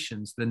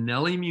mutations, the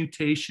Nelly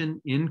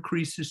mutation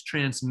increases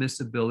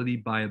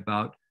transmissibility by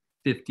about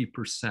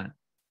 50%.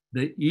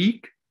 The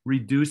EEC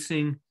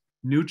reducing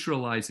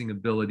neutralizing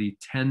ability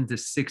 10 to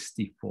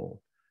 60-fold.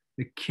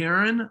 The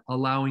Karen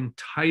allowing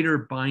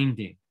tighter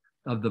binding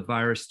of the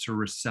virus to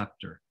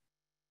receptor.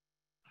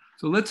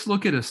 So let's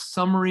look at a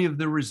summary of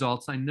the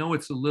results. I know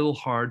it's a little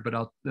hard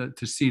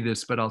to see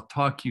this, but I'll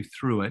talk you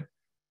through it.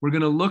 We're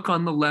going to look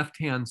on the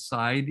left-hand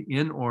side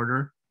in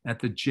order at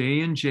the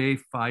J&J,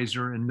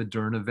 Pfizer, and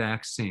Moderna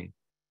vaccine.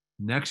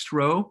 Next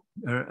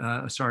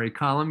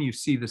column, you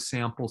see the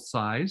sample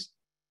size.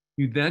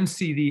 You then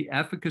see the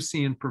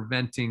efficacy in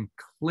preventing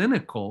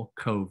clinical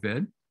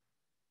COVID.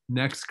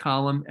 Next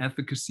column,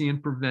 efficacy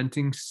in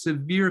preventing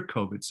severe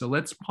COVID. So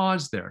let's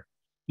pause there.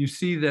 You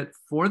see that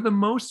for the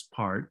most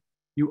part,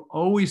 you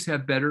always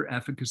have better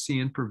efficacy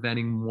in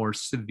preventing more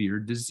severe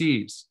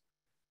disease.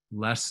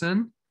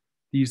 Lesson,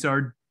 these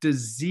are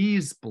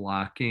disease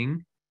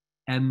blocking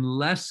and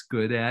less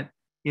good at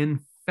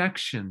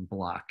infection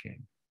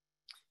blocking.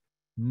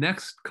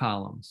 Next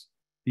columns,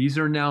 these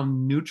are now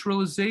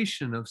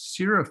neutralization of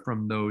sera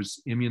from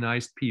those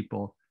immunized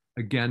people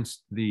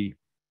against the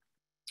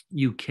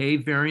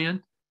UK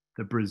variant,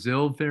 the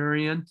Brazil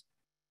variant,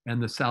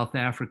 and the South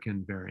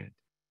African variant.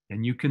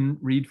 And you can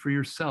read for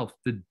yourself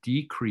the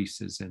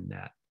decreases in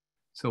that.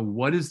 So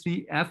what does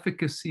the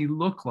efficacy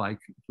look like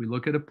if we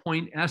look at a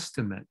point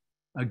estimate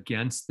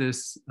against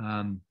this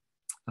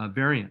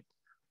variant?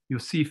 You'll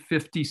see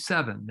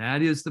 57.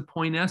 That is the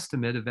point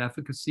estimate of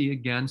efficacy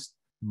against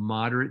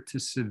moderate to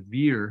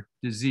severe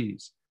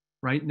disease.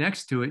 Right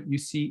next to it, you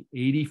see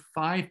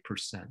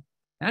 85%.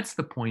 That's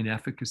the point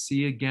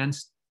efficacy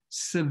against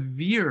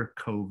severe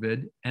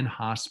COVID and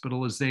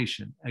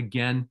hospitalization.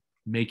 Again,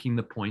 making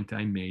the point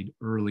I made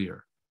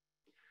earlier.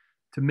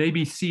 To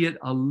maybe see it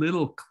a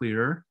little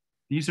clearer,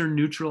 these are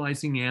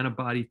neutralizing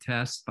antibody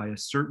tests by a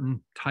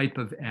certain type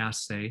of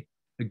assay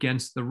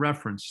against the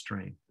reference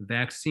strain. The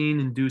vaccine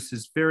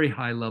induces very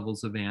high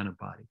levels of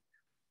antibody,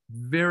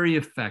 very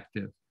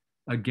effective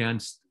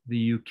against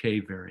the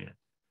UK variant,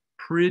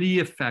 pretty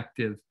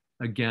effective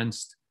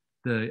against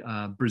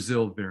the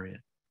Brazil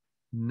variant.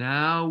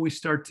 Now we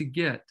start to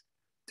get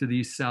to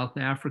these South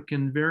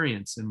African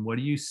variants, and what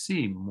do you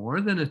see?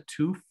 More than a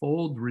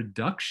twofold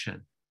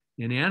reduction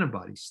in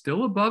antibodies,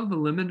 still above the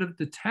limit of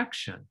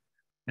detection,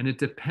 and it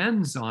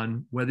depends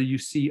on whether you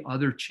see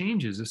other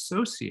changes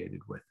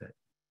associated with it.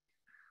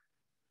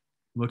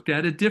 Looked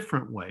at a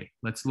different way,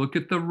 let's look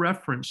at the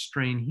reference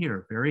strain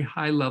here, very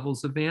high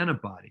levels of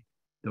antibody.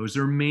 Those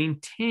are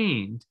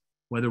maintained,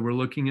 whether we're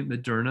looking at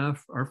Moderna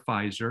or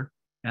Pfizer,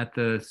 at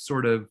the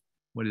sort of,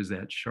 what is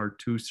that,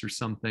 Chartreuse or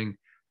something,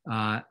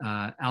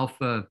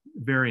 alpha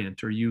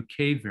variant or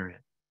UK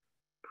variant.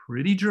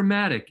 Pretty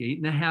dramatic,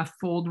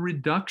 8.5-fold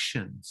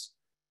reductions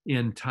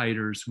in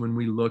titers when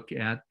we look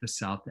at the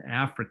South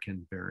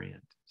African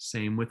variant.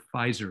 Same with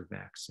Pfizer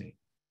vaccine.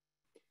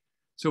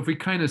 So if we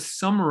kind of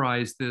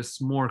summarize this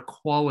more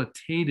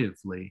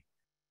qualitatively,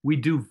 we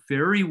do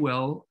very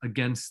well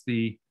against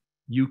the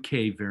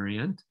UK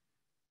variant.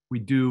 We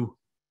do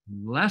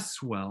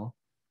less well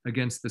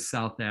against the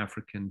South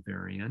African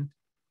variant.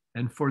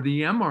 And for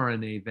the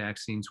mRNA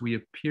vaccines, we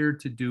appear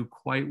to do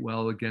quite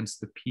well against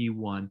the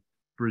P1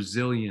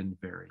 Brazilian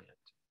variant.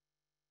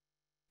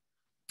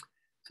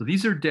 So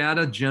these are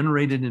data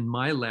generated in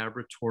my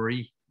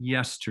laboratory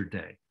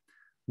yesterday.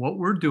 What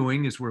we're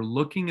doing is we're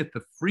looking at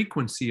the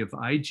frequency of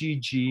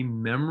IgG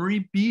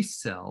memory B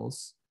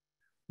cells,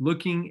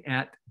 looking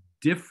at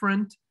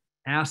different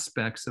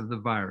aspects of the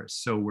virus.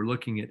 So we're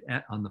looking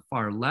at on the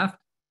far left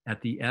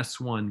at the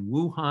S1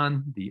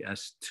 Wuhan, the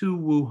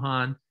S2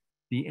 Wuhan,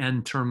 the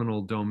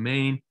N-terminal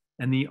domain,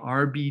 and the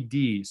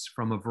RBDs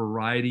from a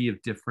variety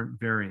of different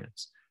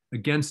variants.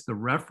 Against the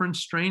reference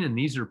strain, and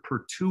these are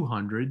per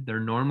 200,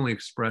 they're normally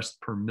expressed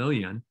per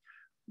million,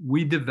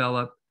 we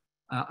develop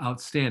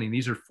outstanding,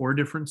 these are 4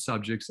 different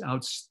subjects,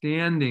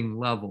 outstanding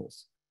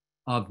levels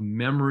of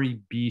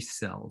memory B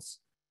cells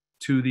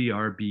to the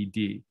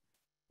RBD.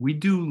 We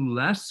do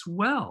less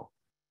well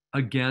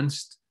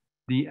against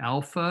the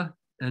Alpha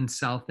and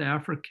South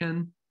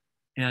African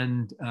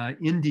and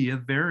India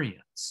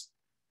variants,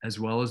 as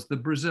well as the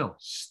Brazil.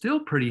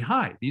 Still pretty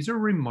high. These are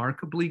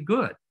remarkably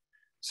good.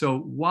 So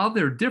while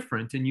they're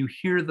different and you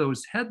hear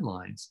those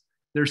headlines,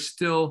 they're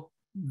still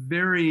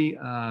very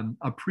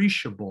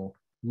appreciable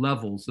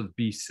levels of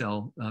B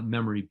cell,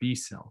 memory B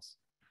cells.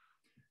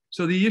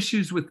 So the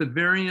issues with the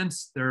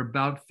variants, they're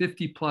about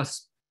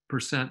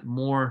 50+%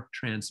 more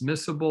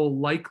transmissible,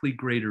 likely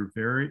greater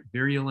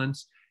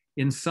virulence.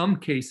 In some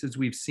cases,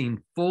 we've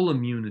seen full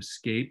immune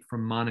escape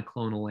from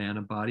monoclonal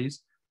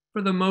antibodies.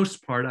 For the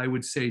most part, I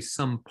would say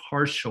some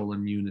partial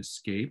immune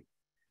escape.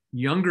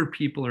 Younger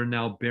people are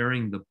now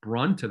bearing the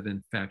brunt of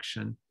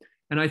infection.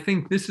 And I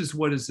think this is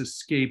what has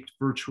escaped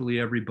virtually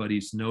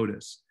everybody's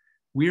notice.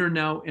 We are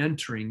now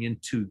entering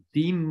into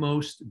the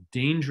most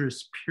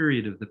dangerous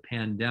period of the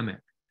pandemic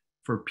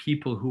for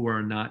people who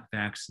are not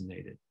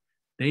vaccinated.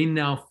 They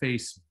now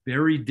face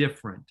very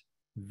different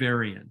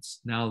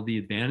variants. Now, the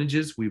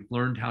advantages, we've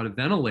learned how to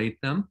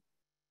ventilate them.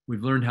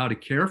 We've learned how to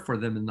care for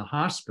them in the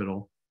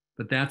hospital,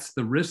 but that's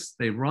the risk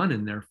they run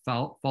in their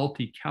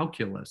faulty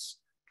calculus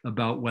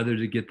about whether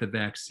to get the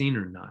vaccine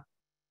or not.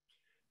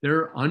 There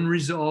are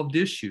unresolved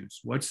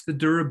issues. What's the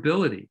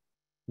durability?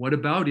 What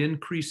about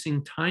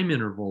increasing time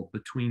interval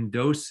between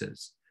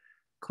doses?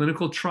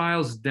 Clinical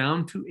trials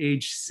down to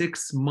age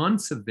 6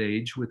 months of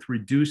age with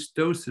reduced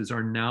doses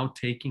are now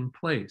taking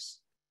place.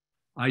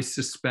 I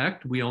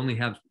suspect we only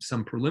have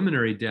some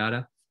preliminary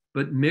data,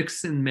 but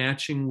mix and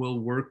matching will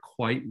work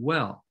quite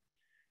well.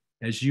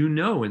 As you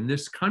know, in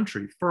this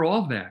country, for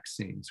all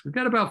vaccines, we've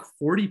got about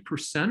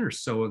 40% or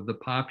so of the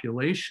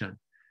population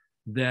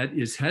that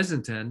is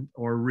hesitant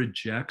or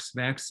rejects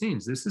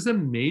vaccines. This is a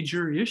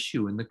major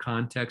issue in the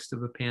context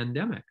of a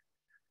pandemic.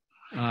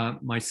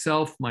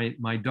 Myself,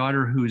 my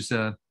daughter, who's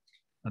a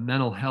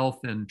mental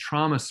health and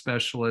trauma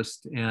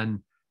specialist, and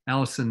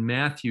Allison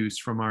Matthews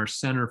from our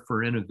Center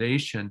for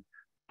Innovation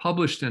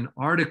published an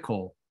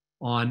article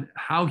on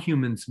how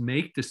humans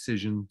make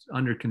decisions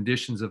under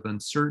conditions of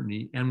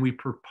uncertainty. And we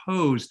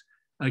proposed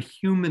a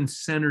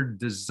human-centered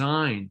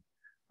design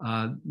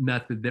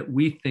method that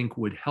we think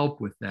would help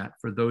with that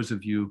for those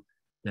of you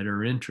that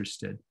are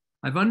interested.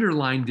 I've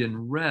underlined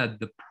in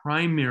red the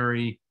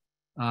primary,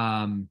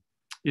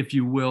 if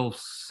you will,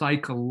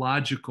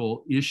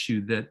 psychological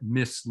issue that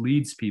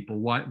misleads people.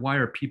 Why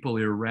are people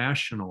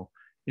irrational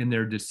in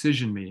their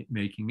decision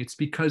making? It's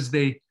because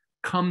they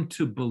come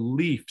to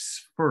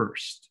beliefs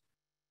first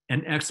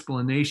and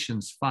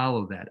explanations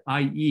follow that,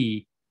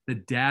 i.e., the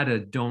data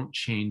don't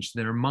change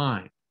their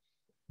mind.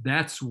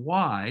 That's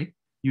why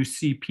you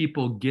see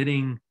people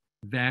getting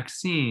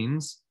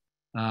vaccines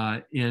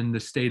in the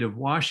state of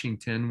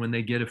Washington when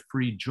they get a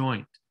free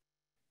joint,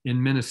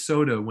 in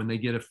Minnesota when they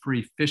get a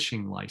free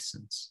fishing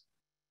license.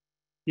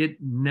 It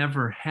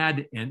never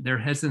had, and their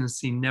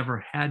hesitancy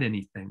never had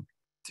anything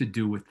to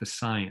do with the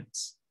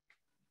science.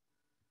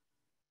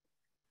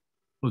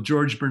 Well,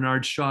 George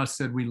Bernard Shaw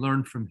said, we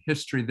learn from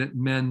history that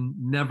men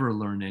never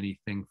learn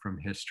anything from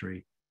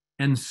history.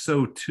 And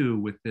so too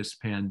with this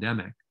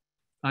pandemic.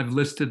 I've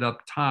listed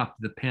up top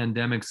the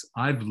pandemics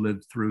I've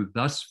lived through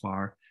thus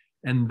far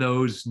and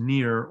those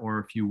near, or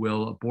if you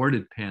will,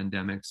 aborted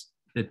pandemics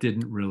that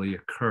didn't really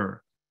occur.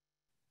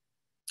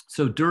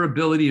 So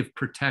durability of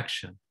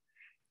protection.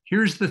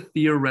 Here's the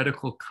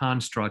theoretical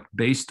construct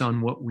based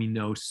on what we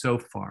know so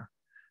far.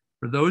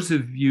 For those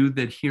of you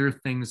that hear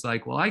things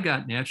like, well, I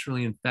got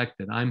naturally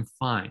infected, I'm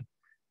fine.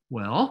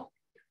 Well,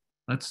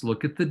 let's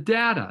look at the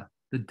data.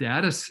 The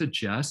data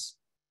suggests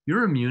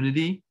your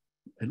immunity,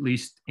 at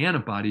least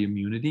antibody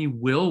immunity,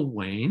 will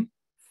wane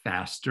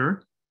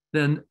faster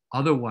than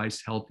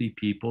otherwise healthy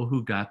people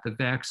who got the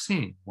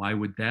vaccine. Why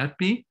would that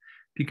be?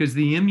 Because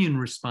the immune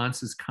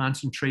response is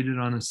concentrated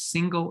on a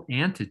single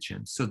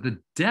antigen. So the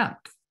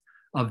depth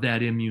of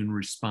that immune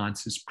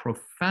response is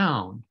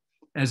profound,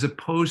 as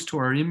opposed to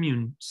our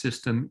immune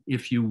system,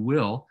 if you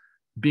will,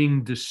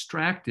 being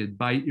distracted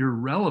by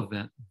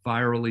irrelevant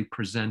virally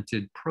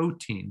presented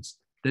proteins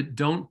that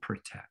don't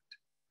protect.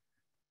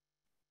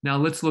 Now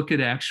let's look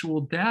at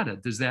actual data.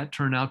 Does that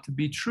turn out to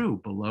be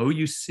true? Below,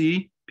 you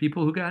see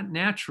people who got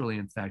naturally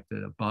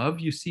infected. Above,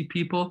 you see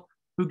people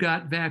who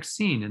got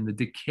vaccine. And the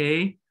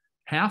decay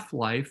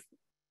half-life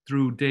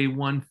through day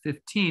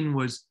 115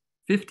 was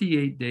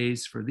 58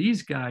 days for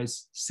these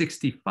guys,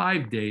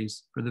 65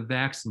 days for the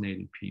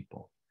vaccinated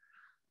people.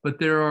 But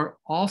there are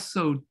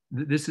also,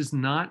 this is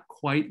not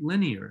quite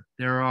linear.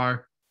 There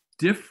are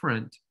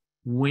different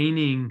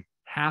waning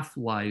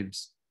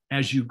half-lives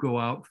as you go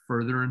out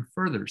further and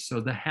further. So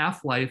the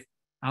half-life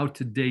out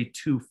to day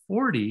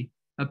 240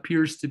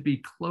 appears to be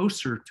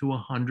closer to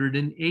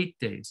 108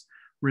 days.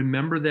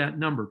 Remember that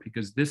number,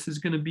 because this is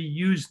going to be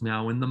used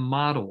now in the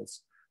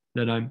models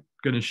that I'm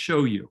going to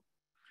show you.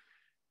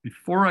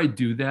 Before I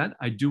do that,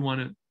 I do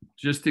want to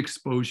just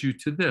expose you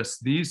to this.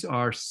 These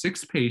are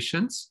 6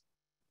 patients.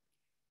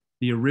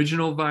 The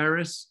original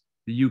virus,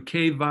 the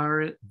UK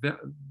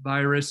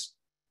virus,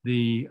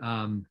 the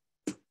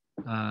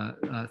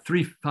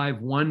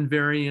 351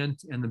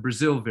 variant, and the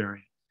Brazil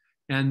variant.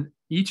 And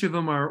each of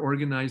them are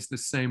organized the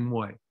same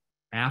way: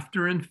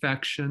 after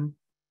infection,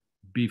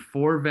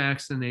 before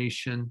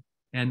vaccination,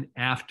 and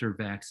after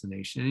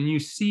vaccination. And you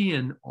see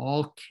in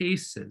all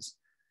cases,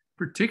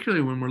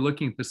 particularly when we're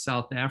looking at the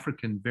South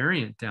African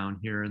variant down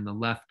here in the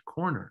left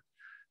corner,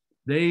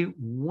 they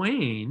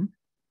wane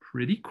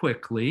pretty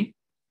quickly,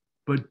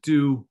 but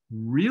do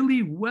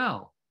really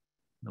well.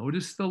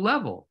 Notice the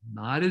level,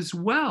 not as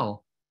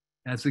well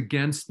as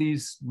against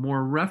these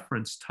more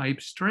reference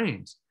type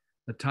strains,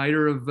 a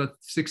titer of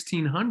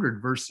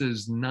 1,600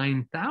 versus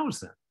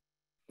 9,000.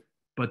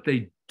 But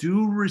they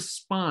do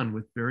respond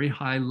with very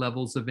high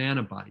levels of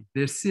antibody.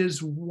 This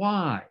is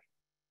why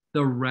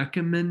the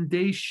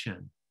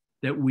recommendation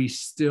that we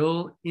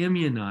still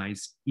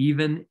immunize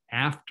even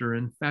after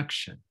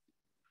infection.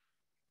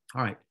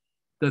 All right.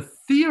 The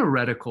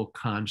theoretical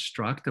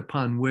construct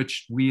upon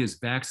which we as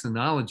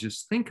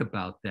vaccinologists think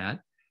about that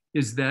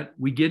is that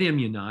we get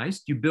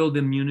immunized, you build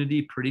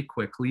immunity pretty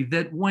quickly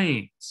that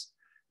wanes.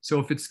 So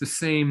if it's the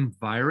same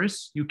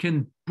virus, you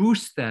can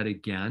boost that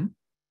again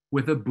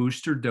with a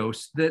booster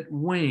dose that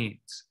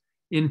wanes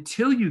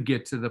until you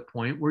get to the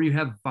point where you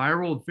have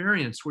viral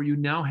variants where you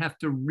now have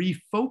to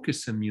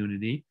refocus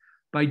immunity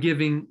by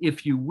giving,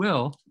 if you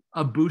will,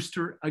 a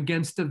booster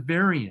against a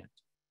variant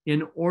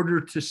in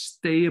order to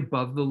stay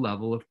above the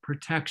level of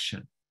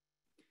protection.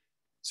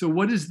 So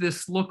what does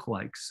this look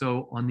like?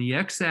 So on the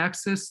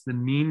x-axis, the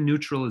mean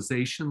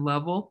neutralization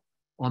level.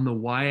 On the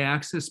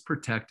y-axis,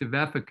 protective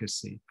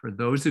efficacy. For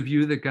those of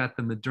you that got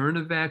the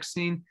Moderna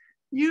vaccine,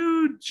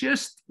 you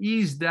just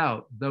eased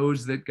out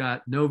those that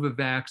got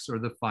Novavax or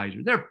the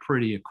Pfizer. They're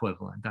pretty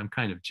equivalent. I'm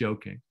kind of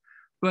joking,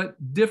 but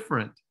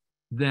different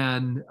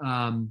than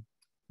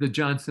the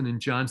Johnson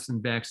 &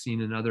 Johnson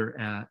vaccine and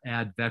other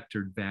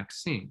ad-vectored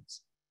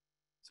vaccines.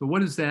 So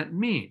what does that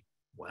mean?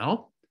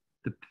 Well,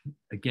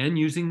 again,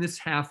 using this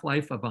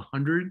half-life of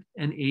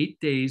 108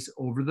 days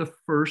over the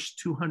first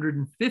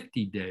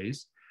 250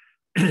 days,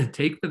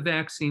 take the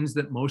vaccines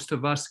that most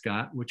of us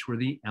got, which were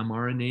the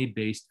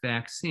mRNA-based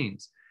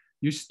vaccines.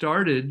 You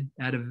started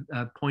at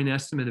a point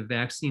estimate of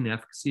vaccine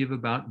efficacy of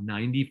about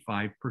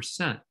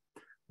 95%.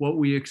 What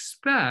we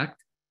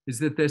expect is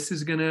that this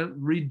is going to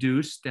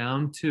reduce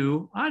down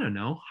to, I don't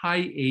know,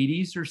 high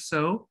 80s or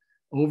so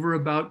over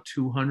about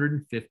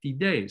 250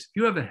 days. If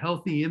you have a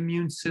healthy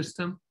immune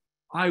system,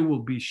 I will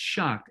be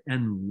shocked,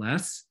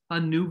 unless a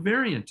new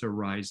variant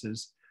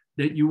arises,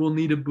 that you will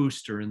need a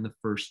booster in the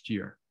first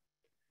year.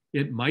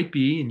 It might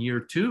be in year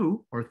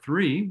 2 or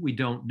 3. We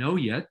don't know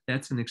yet.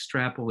 That's an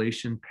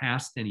extrapolation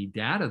past any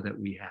data that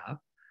we have.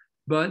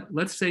 But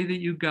let's say that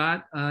you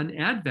got an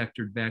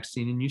ad-vectored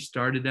vaccine and you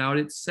started out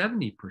at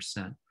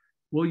 70%.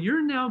 Well,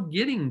 you're now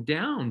getting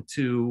down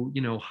to,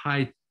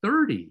 high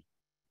 30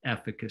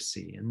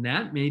 efficacy, and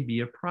that may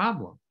be a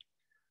problem.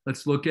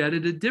 Let's look at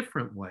it a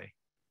different way.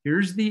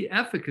 Here's the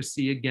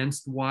efficacy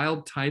against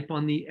wild type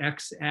on the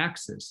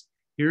x-axis.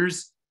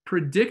 Here's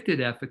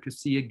predicted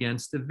efficacy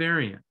against a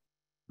variant.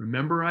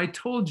 Remember, I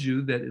told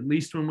you that at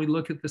least when we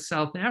look at the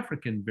South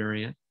African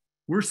variant,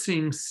 we're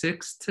seeing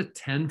 6 to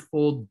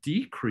 10-fold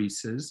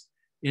decreases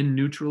in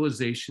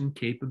neutralization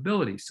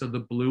capability. So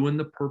the blue and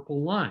the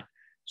purple line.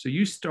 So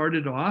you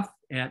started off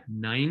at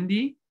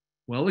 90.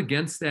 Well,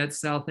 against that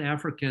South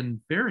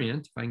African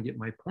variant, if I can get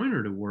my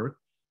pointer to work,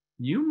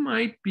 you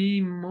might be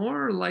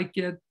more like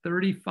at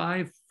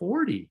 35,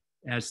 40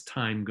 as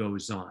time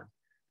goes on.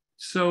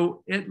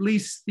 So at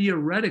least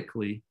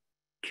theoretically,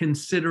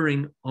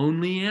 considering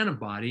only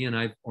antibody, and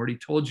I've already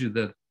told you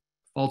the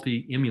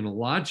faulty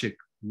immunologic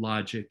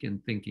logic in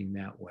thinking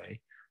that way,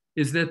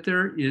 is that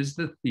there is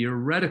the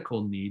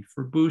theoretical need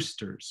for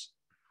boosters.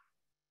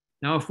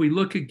 Now, if we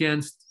look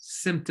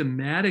against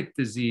symptomatic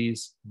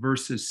disease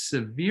versus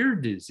severe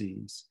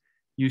disease,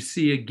 you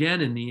see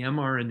again in the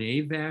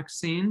mRNA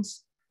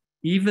vaccines,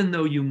 even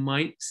though you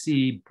might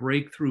see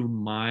breakthrough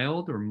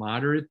mild or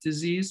moderate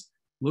disease,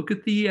 Look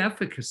at the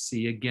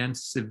efficacy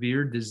against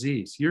severe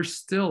disease. You're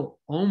still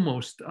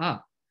almost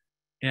up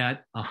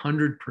at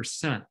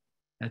 100%.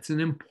 That's an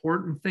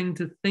important thing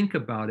to think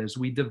about as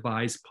we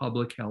devise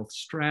public health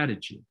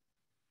strategy.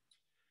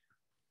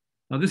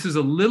 Now, this is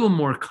a little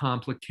more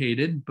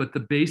complicated, but the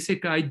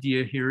basic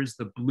idea here is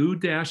the blue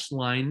dashed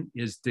line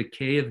is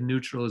decay of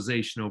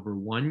neutralization over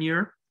 1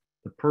 year,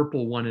 the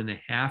purple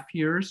 1.5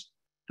 years,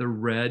 the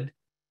red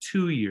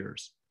 2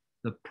 years.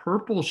 The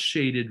purple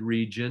shaded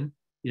region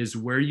is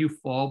where you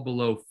fall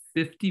below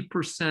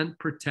 50%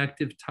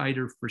 protective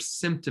titer for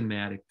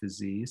symptomatic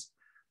disease.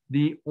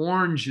 The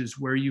orange is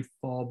where you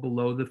fall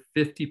below the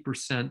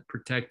 50%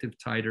 protective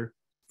titer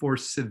for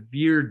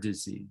severe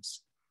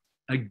disease.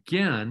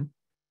 Again,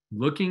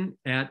 looking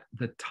at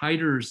the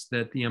titers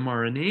that the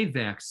mRNA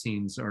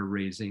vaccines are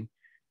raising,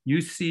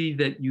 you see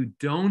that you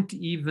don't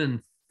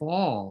even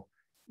fall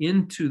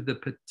into the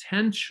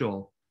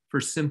potential for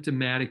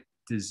symptomatic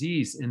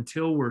disease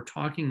until we're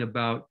talking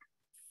about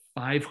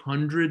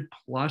 500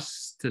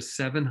 plus to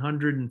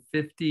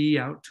 750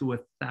 out to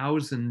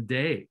 1,000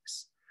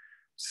 days.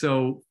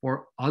 So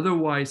for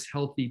otherwise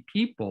healthy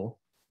people,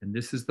 and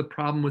this is the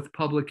problem with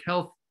public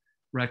health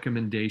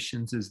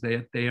recommendations, is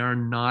that they are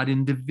not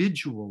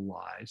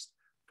individualized.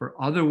 For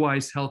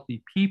otherwise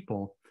healthy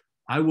people,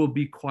 I will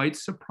be quite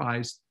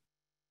surprised,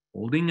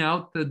 holding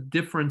out the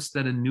difference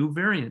that a new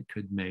variant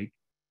could make,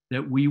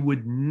 that we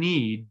would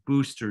need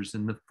boosters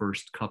in the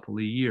first couple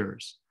of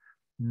years.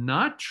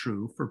 Not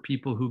true for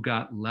people who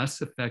got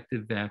less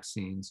effective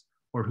vaccines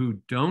or who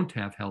don't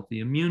have healthy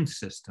immune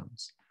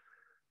systems.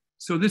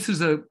 So this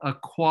is a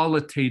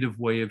qualitative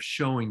way of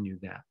showing you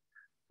that.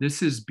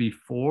 This is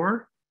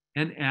before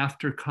and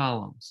after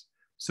columns.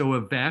 So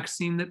a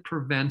vaccine that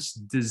prevents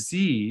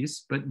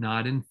disease but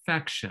not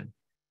infection.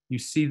 You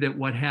see that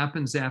what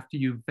happens after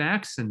you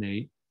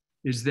vaccinate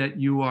is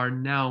that you are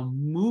now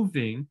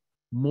moving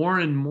more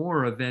and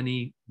more of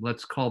any,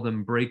 let's call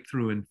them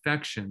breakthrough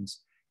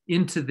infections,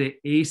 into the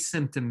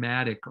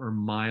asymptomatic or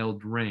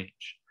mild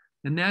range.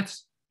 And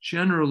that's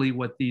generally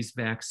what these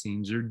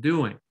vaccines are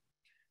doing.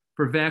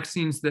 For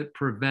vaccines that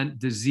prevent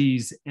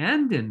disease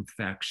and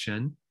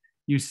infection,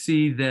 you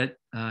see that,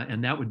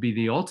 and that would be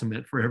the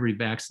ultimate for every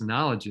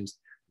vaccinologist,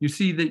 you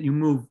see that you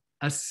move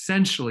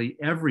essentially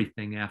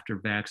everything after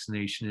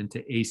vaccination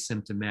into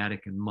asymptomatic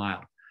and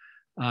mild.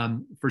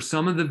 For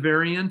some of the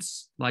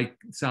variants, like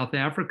South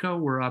Africa,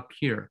 we're up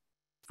here.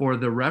 For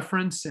the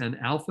reference and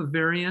alpha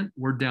variant,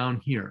 we're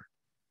down here.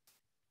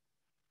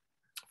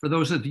 For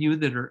those of you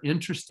that are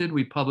interested,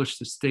 we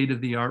published a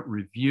state-of-the-art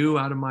review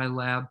out of my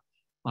lab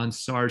on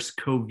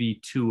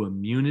SARS-CoV-2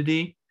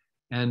 immunity,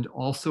 and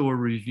also a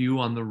review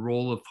on the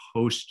role of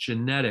host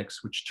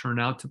genetics, which turn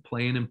out to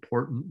play an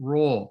important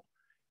role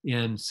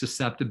in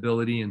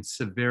susceptibility and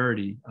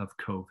severity of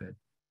COVID.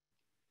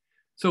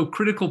 So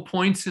critical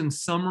points in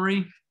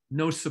summary,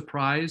 no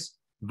surprise,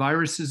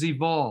 viruses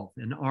evolve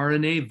and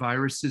RNA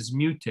viruses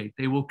mutate.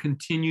 They will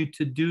continue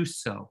to do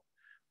so.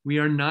 We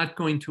are not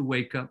going to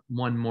wake up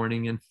one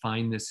morning and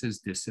find this has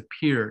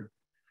disappeared.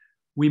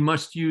 We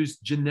must use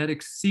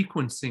genetic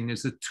sequencing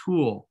as a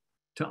tool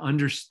to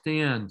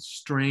understand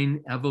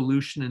strain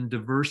evolution and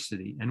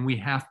diversity, and we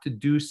have to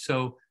do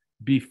so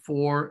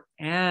before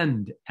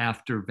and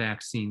after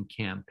vaccine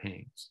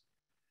campaigns.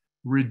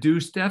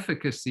 Reduced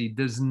efficacy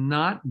does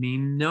not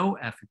mean no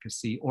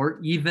efficacy or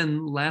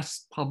even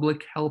less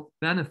public health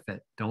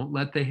benefit. Don't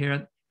let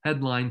the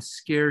headlines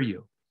scare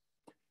you.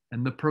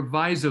 And the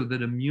proviso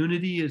that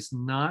immunity is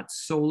not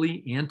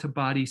solely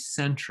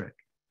antibody-centric.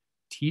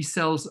 T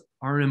cells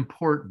are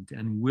important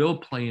and will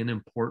play an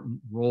important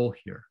role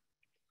here.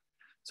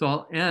 So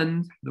I'll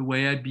end the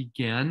way I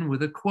began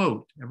with a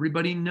quote.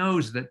 Everybody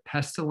knows that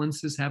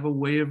pestilences have a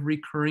way of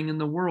recurring in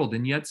the world,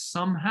 and yet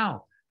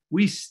somehow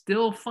we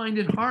still find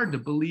it hard to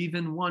believe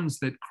in ones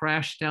that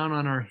crash down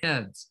on our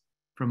heads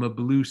from a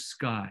blue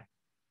sky.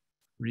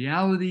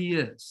 Reality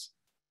is,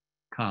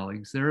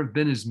 colleagues, there have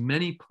been as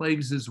many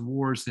plagues as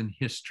wars in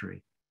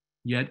history,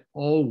 yet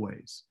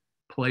always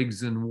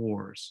plagues and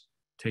wars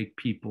take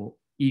people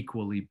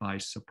equally by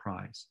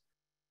surprise.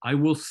 I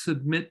will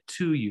submit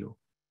to you,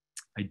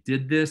 I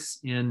did this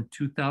in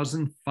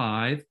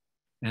 2005,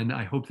 and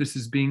I hope this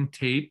is being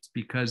taped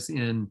because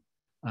in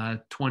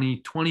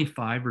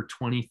 2025 or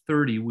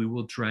 2030, we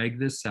will drag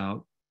this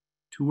out.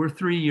 2 or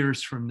 3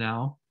 years from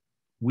now,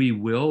 we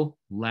will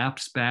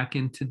lapse back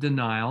into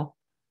denial.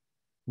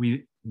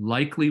 We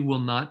likely will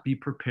not be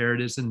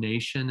prepared as a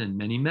nation, and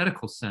many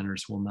medical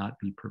centers will not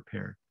be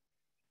prepared,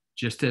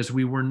 just as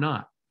we were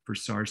not for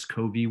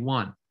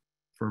SARS-CoV-1,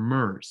 for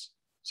MERS,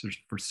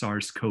 for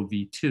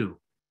SARS-CoV-2,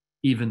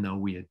 even though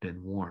we had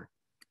been warned.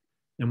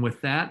 And with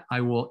that,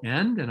 I will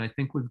end, and I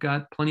think we've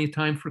got plenty of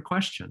time for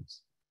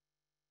questions.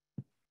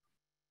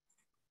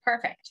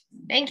 Perfect.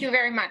 Thank you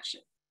very much,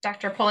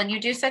 Dr. Poland.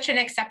 You do such an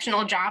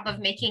exceptional job of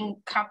making,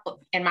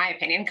 in my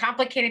opinion,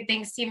 complicated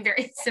things seem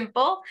very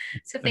simple.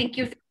 So thank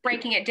you for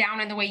breaking it down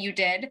in the way you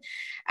did.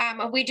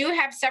 We do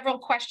have several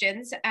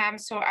questions.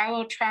 So I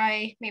will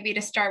try maybe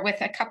to start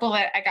with a couple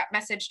that I got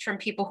messaged from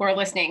people who are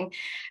listening.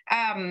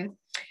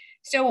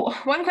 So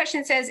one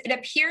question says, it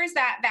appears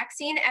that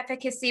vaccine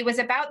efficacy was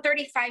about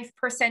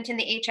 35% in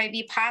the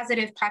HIV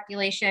positive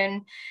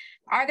population.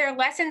 Are there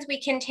lessons we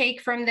can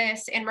take from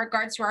this in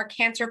regards to our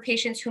cancer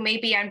patients who may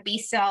be on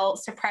B-cell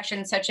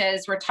suppression, such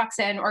as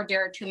Rituxan or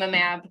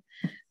daratumumab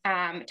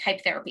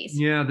type therapies?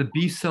 Yeah, the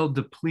B-cell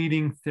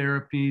depleting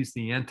therapies,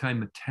 the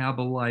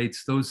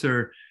anti-metabolites, those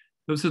are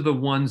the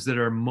ones that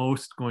are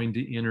most going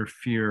to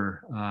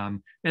interfere.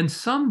 And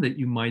some that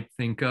you might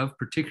think of,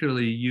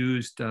 particularly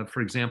used,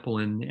 for example,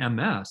 in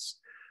MS,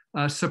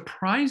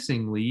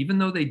 surprisingly, even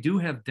though they do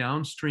have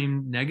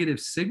downstream negative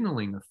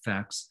signaling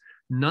effects,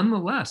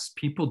 nonetheless,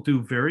 people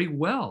do very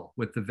well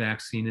with the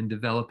vaccine in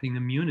developing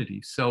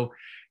immunity. So,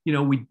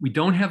 we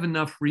don't have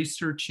enough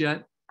research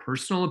yet.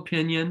 Personal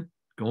opinion,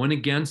 going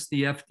against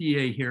the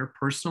FDA here,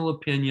 personal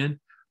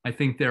opinion, I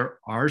think there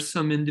are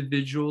some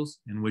individuals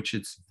in which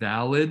it's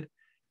valid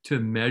to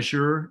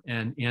measure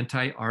an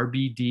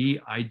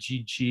anti-RBD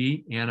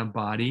IgG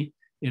antibody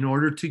in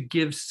order to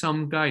give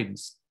some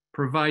guidance.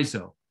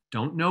 Proviso,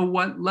 don't know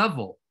what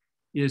level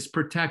is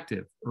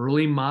protective.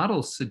 Early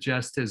models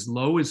suggest as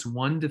low as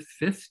 1 to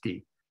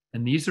 50,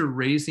 and these are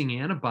raising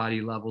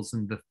antibody levels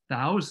in the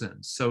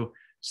thousands. So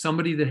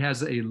somebody that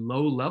has a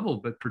low level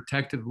but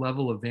protective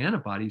level of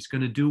antibody is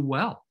going to do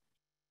well.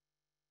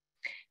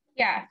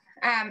 Yeah.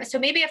 So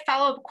maybe a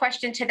follow-up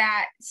question to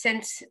that,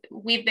 since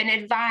we've been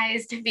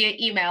advised via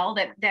email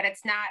that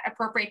it's not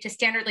appropriate to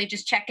standardly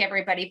just check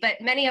everybody,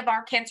 but many of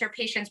our cancer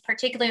patients,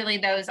 particularly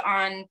those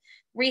on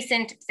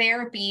recent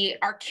therapy,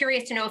 are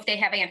curious to know if they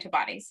have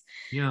antibodies.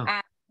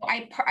 Yeah.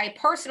 I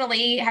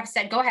personally have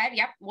said, go ahead.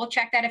 Yep, we'll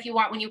check that if you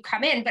want when you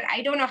come in, but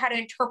I don't know how to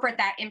interpret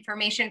that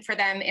information for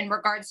them in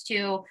regards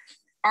to,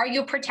 are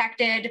you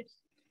protected?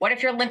 What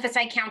if your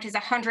lymphocyte count is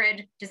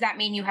 100? Does that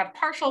mean you have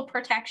partial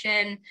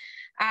protection?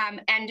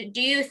 And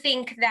do you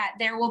think that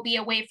there will be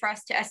a way for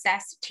us to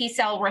assess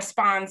T-cell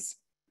response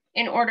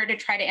in order to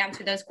try to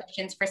answer those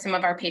questions for some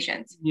of our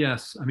patients?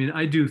 Yes. I mean,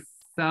 I do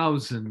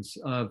thousands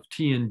of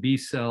T and B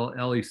cell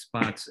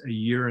ELISpots a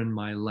year in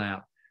my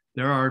lab.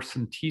 There are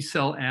some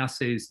T-cell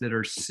assays that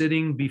are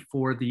sitting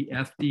before the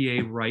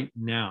FDA right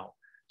now,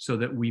 so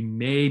that we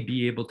may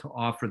be able to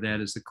offer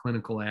that as a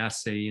clinical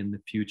assay in the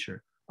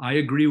future. I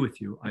agree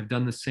with you. I've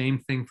done the same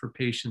thing for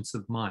patients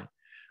of mine.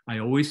 I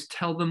always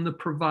tell them the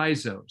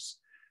provisos.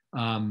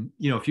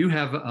 If you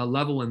have a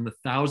level in the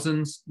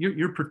thousands,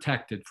 you're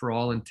protected for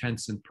all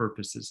intents and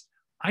purposes.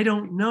 I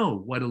don't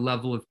know what a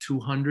level of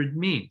 200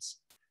 means.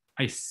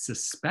 I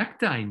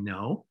suspect I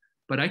know,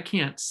 but I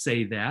can't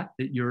say that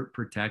you're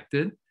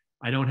protected.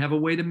 I don't have a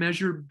way to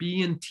measure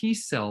B and T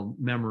cell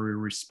memory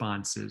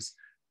responses,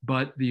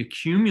 but the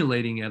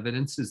accumulating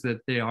evidence is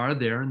that they are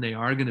there and they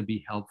are going to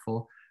be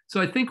helpful. So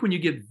I think when you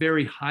get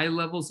very high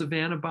levels of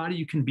antibody,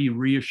 you can be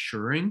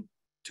reassuring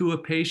to a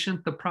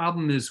patient. The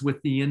problem is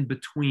with the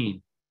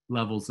in-between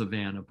levels of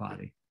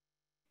antibody.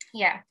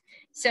 Yeah.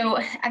 So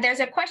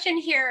there's a question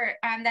here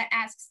that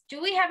asks,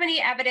 do we have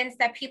any evidence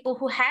that people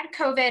who had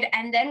COVID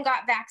and then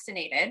got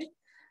vaccinated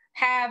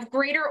have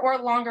greater or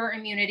longer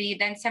immunity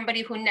than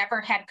somebody who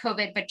never had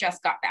COVID but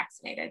just got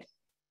vaccinated?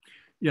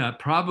 Yeah,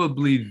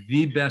 probably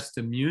the best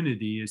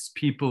immunity is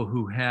people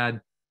who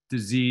had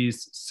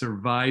disease,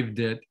 survived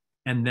it,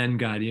 and then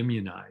got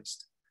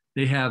immunized.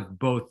 They have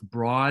both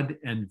broad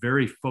and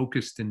very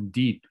focused and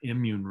deep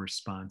immune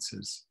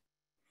responses.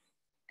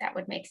 That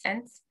would make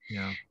sense.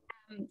 Yeah.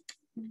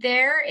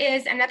 There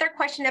is another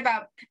question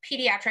about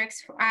pediatrics.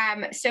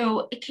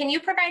 So can you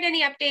provide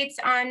any updates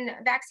on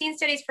vaccine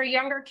studies for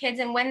younger kids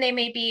and when they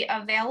may be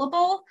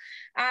available?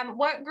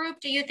 What group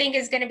do you think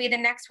is going to be the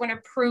next one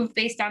approved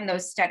based on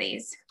those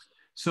studies?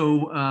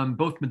 So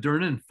both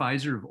Moderna and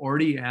Pfizer have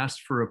already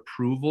asked for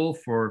approval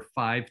for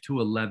 5 to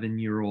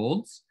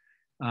 11-year-olds.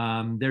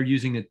 They're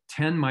using a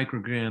 10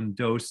 microgram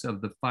dose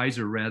of the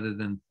Pfizer rather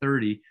than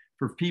 30.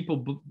 For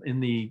people in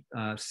the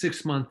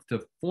 6 month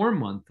to 4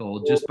 month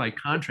old, just by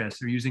contrast,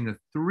 they're using a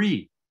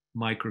 3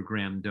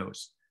 microgram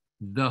dose.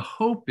 The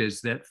hope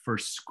is that for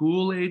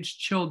school-age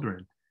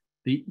children,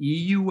 the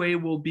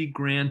EUA will be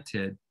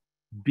granted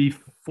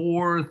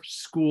before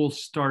school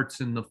starts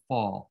in the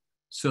fall,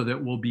 so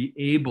that we'll be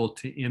able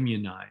to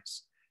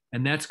immunize.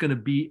 And that's going to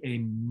be a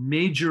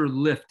major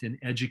lift in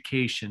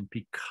education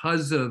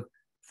because of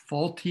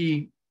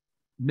faulty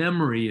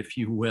memory, if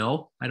you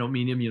will. I don't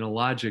mean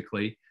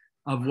immunologically,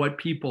 of what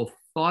people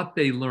thought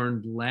they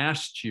learned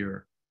last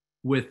year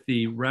with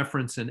the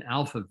reference and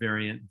alpha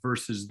variant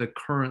versus the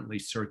currently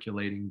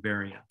circulating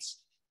variants.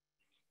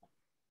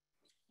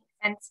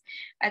 And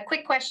a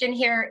quick question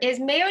here, is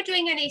Mayo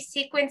doing any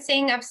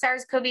sequencing of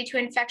SARS-CoV-2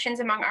 infections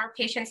among our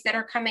patients that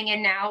are coming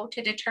in now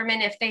to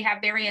determine if they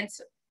have variants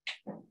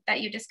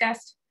that you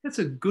discussed? That's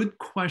a good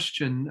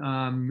question,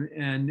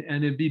 and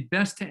it'd be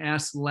best to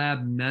ask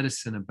lab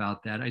medicine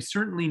about that. I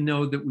certainly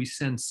know that we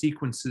send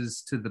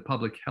sequences to the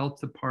public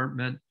health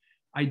department.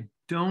 I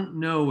don't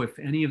know if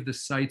any of the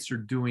sites are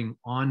doing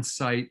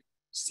on-site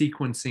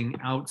sequencing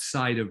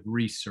outside of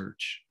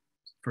research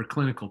for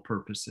clinical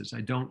purposes.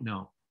 I don't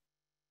know.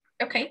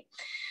 Okay.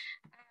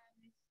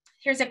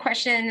 Here's a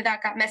question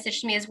that got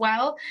messaged to me as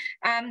well.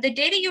 The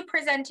data you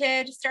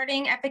presented,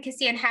 starting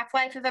efficacy and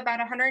half-life of about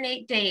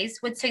 108 days,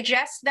 would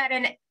suggest that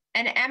an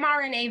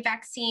mRNA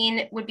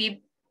vaccine would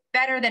be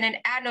better than an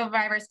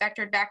adenovirus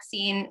vectored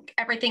vaccine,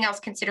 everything else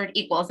considered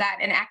equal. Is that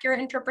an accurate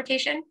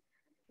interpretation?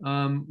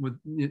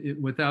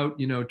 Without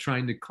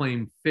trying to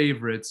claim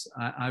favorites,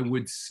 I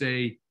would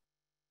say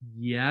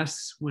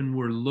yes when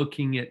we're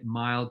looking at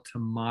mild to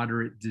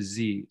moderate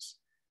disease.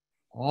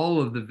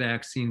 All of the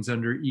vaccines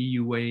under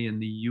EUA in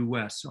the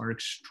US are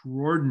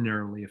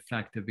extraordinarily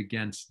effective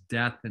against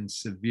death and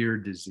severe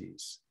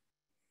disease.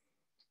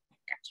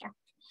 Gotcha.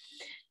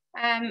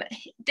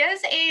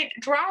 Does a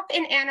drop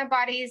in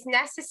antibodies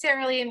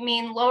necessarily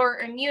mean lower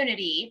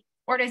immunity,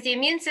 or does the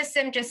immune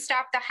system just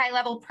stop the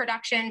high-level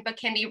production but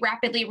can be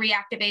rapidly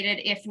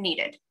reactivated if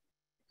needed?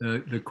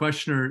 The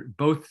questioner,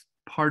 both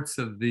parts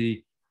of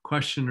the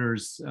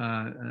questioner's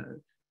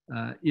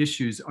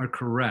issues are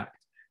correct.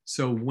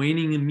 So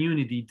waning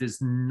immunity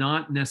does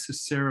not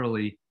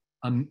necessarily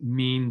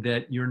mean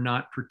that you're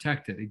not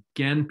protected.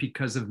 Again,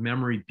 because of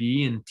memory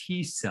B and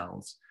T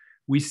cells,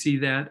 we see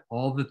that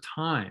all the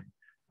time.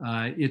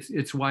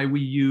 It's why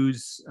we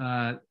use,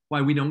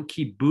 why we don't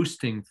keep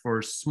boosting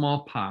for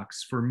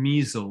smallpox, for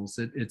measles,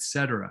 et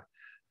cetera.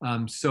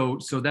 So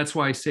that's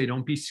why I say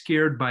don't be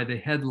scared by the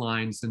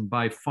headlines and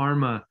by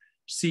pharma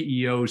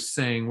CEOs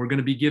saying we're going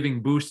to be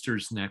giving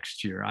boosters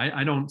next year.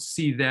 I don't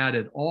see that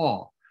at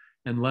all,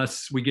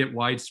 unless we get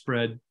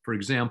widespread, for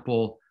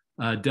example,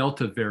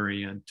 Delta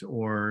variant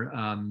or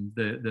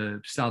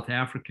the South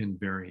African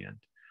variant.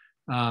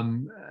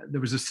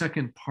 There was a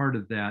second part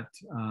of that.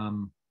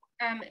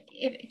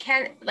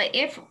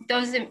 If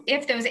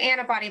those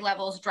antibody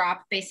levels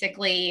drop,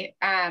 basically.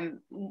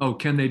 Oh,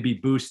 can they be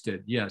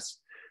boosted? Yes,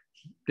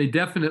 they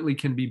definitely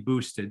can be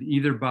boosted,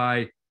 either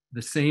by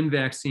the same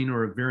vaccine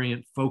or a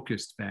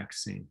variant-focused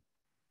vaccine.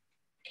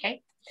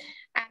 Okay.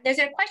 There's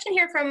a question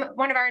here from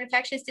one of our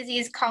infectious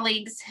disease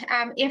colleagues.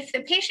 If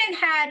a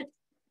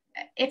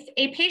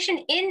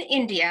patient in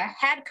India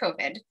had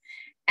COVID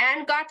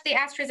and got the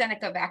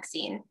AstraZeneca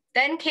vaccine,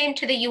 then came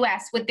to the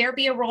US, would there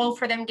be a role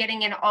for them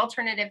getting an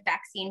alternative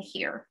vaccine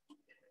here?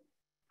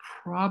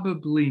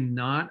 Probably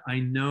not. I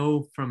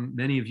know from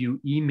many of you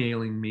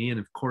emailing me, and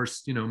of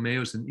course,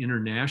 Mayo's an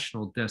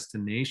international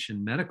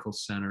destination medical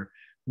center.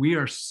 We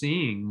are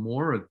seeing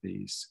more of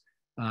these.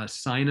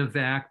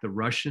 Sinovac, the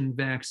Russian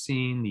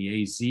vaccine,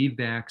 the AZ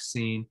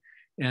vaccine.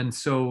 And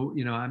so,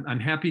 I'm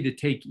happy to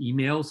take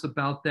emails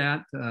about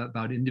that,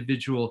 about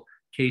individual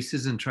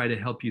cases, and try to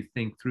help you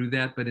think through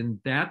that. But in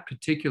that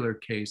particular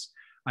case,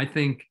 I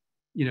think,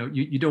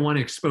 you don't want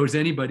to expose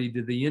anybody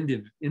to the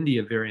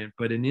India variant,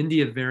 but an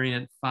India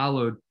variant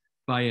followed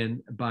by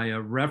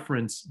a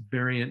reference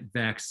variant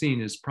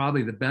vaccine is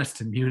probably the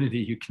best immunity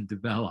you can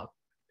develop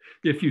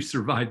if you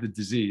survive the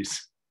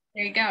disease.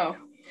 There you go.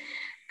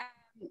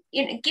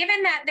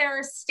 Given that there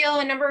are still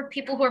a number of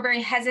people who are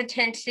very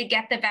hesitant to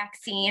get the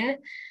vaccine,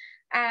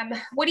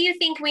 what do you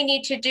think we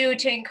need to do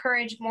to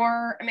encourage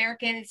more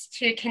Americans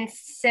to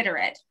consider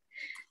it?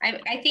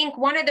 I think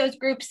one of those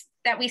groups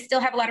that we still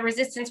have a lot of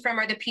resistance from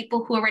are the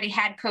people who already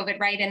had COVID,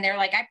 right? And they're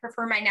like, I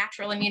prefer my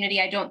natural immunity.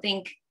 I don't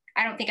think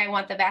I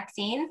want the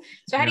vaccine.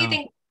 So how do you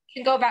think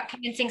we can go about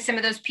convincing some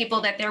of those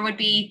people that there would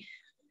be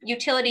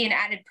utility and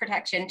added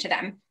protection to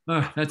them?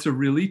 That's a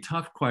really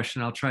tough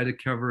question. I'll try to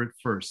cover it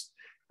first.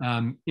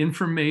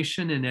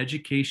 Information and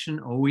education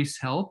always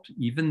help,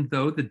 even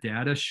though the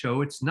data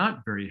show it's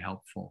not very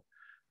helpful.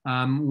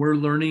 We're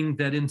learning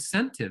that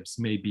incentives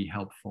may be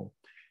helpful.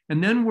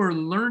 And then we're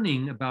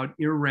learning about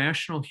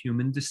irrational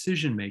human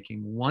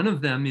decision-making. One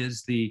of them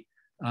is the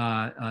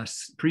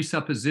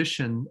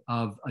presupposition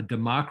of a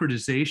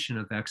democratization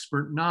of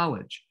expert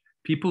knowledge.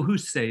 People who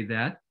say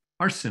that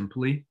are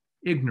simply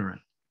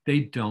ignorant. They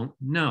don't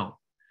know.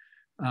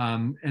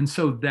 And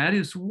so that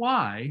is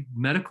why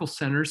medical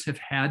centers have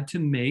had to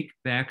make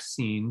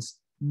vaccines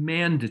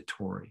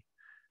mandatory.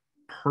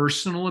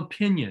 Personal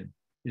opinion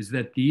is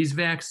that these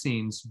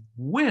vaccines,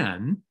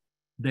 when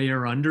they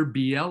are under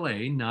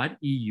BLA, not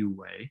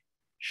EUA,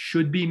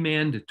 should be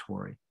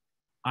mandatory.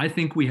 I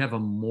think we have a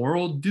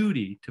moral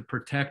duty to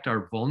protect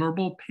our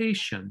vulnerable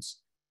patients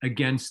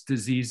against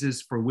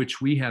diseases for which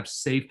we have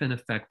safe and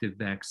effective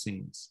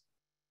vaccines.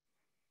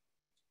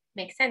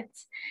 Makes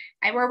sense.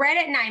 We're right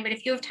at 9, but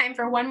if you have time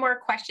for one more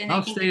question.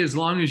 I'll stay as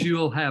long as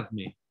you'll have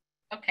me.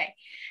 Okay.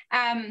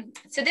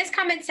 So this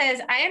comment says,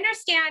 I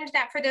understand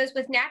that for those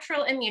with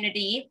natural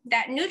immunity,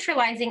 that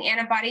neutralizing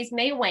antibodies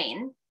may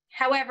wane.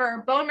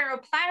 However, bone marrow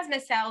plasma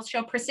cells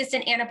show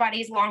persistent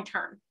antibodies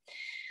long-term.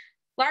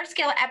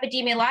 Large-scale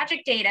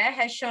epidemiologic data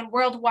has shown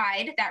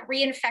worldwide that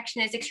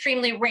reinfection is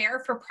extremely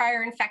rare for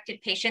prior infected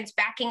patients,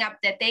 backing up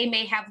that they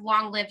may have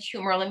long-lived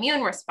humoral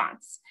immune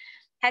response.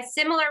 Has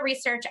similar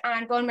research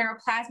on bone marrow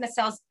plasma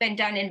cells been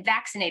done in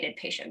vaccinated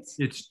patients?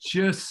 It's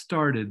just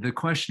started. The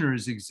questioner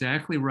is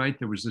exactly right.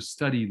 There was a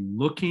study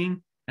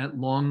looking at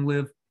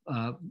long-lived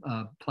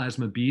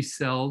plasma B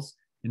cells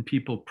in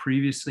people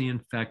previously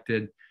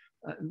infected.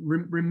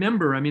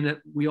 remember, I mean, that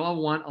we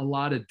all want a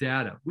lot of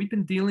data. We've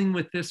been dealing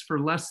with this for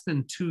less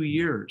than 2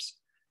 years.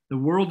 The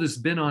world has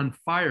been on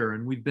fire,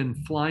 and we've been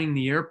flying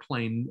the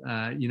airplane,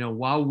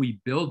 while we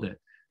build it.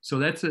 So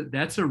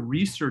that's a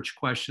research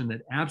question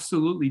that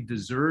absolutely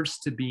deserves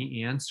to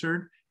be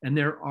answered. And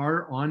there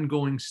are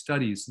ongoing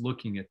studies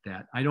looking at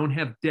that. I don't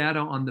have data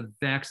on the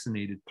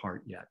vaccinated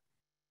part yet.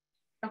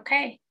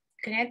 Okay.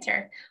 Good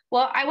answer.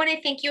 Well, I want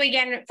to thank you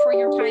again for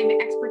your time,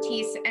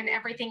 expertise, and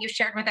everything you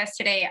shared with us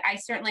today. I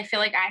certainly feel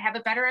like I have a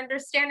better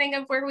understanding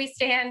of where we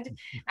stand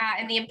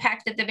and the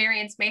impact that the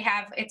variants may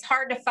have. It's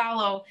hard to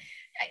follow,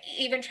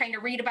 even trying to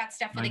read about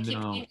stuff when they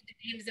keep changing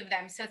the names of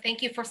them. So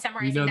thank you for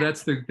summarizing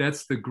that.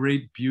 That's the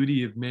great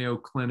beauty of Mayo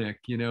Clinic.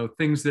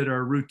 Things that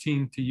are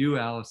routine to you,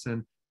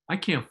 Allison, I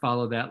can't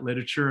follow that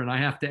literature, and I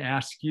have to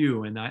ask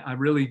you. And I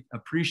really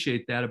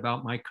appreciate that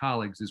about my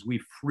colleagues, as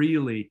we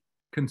freely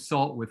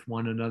consult with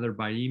one another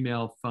by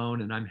email,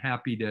 phone, and I'm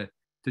happy to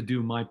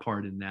do my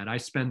part in that. I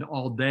spend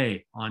all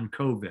day on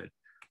COVID.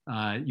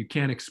 You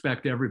can't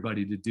expect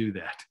everybody to do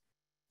that.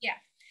 Yeah.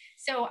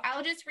 So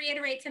I'll just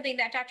reiterate something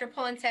that Dr.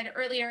 Poland said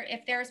earlier.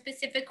 If there are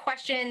specific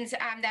questions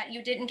that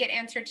you didn't get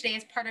answered today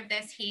as part of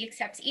this, he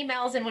accepts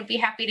emails and would be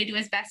happy to do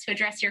his best to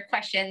address your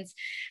questions.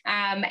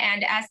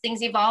 And as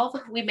things evolve,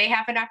 we may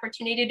have an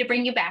opportunity to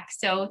bring you back.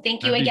 So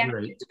thank you again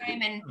for your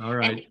time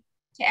and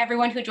to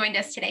everyone who joined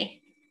us today.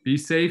 Be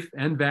safe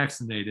and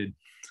vaccinated.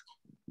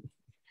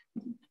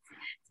 See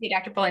you,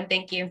 Dr. Poland.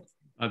 Thank you.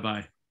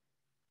 Bye-bye.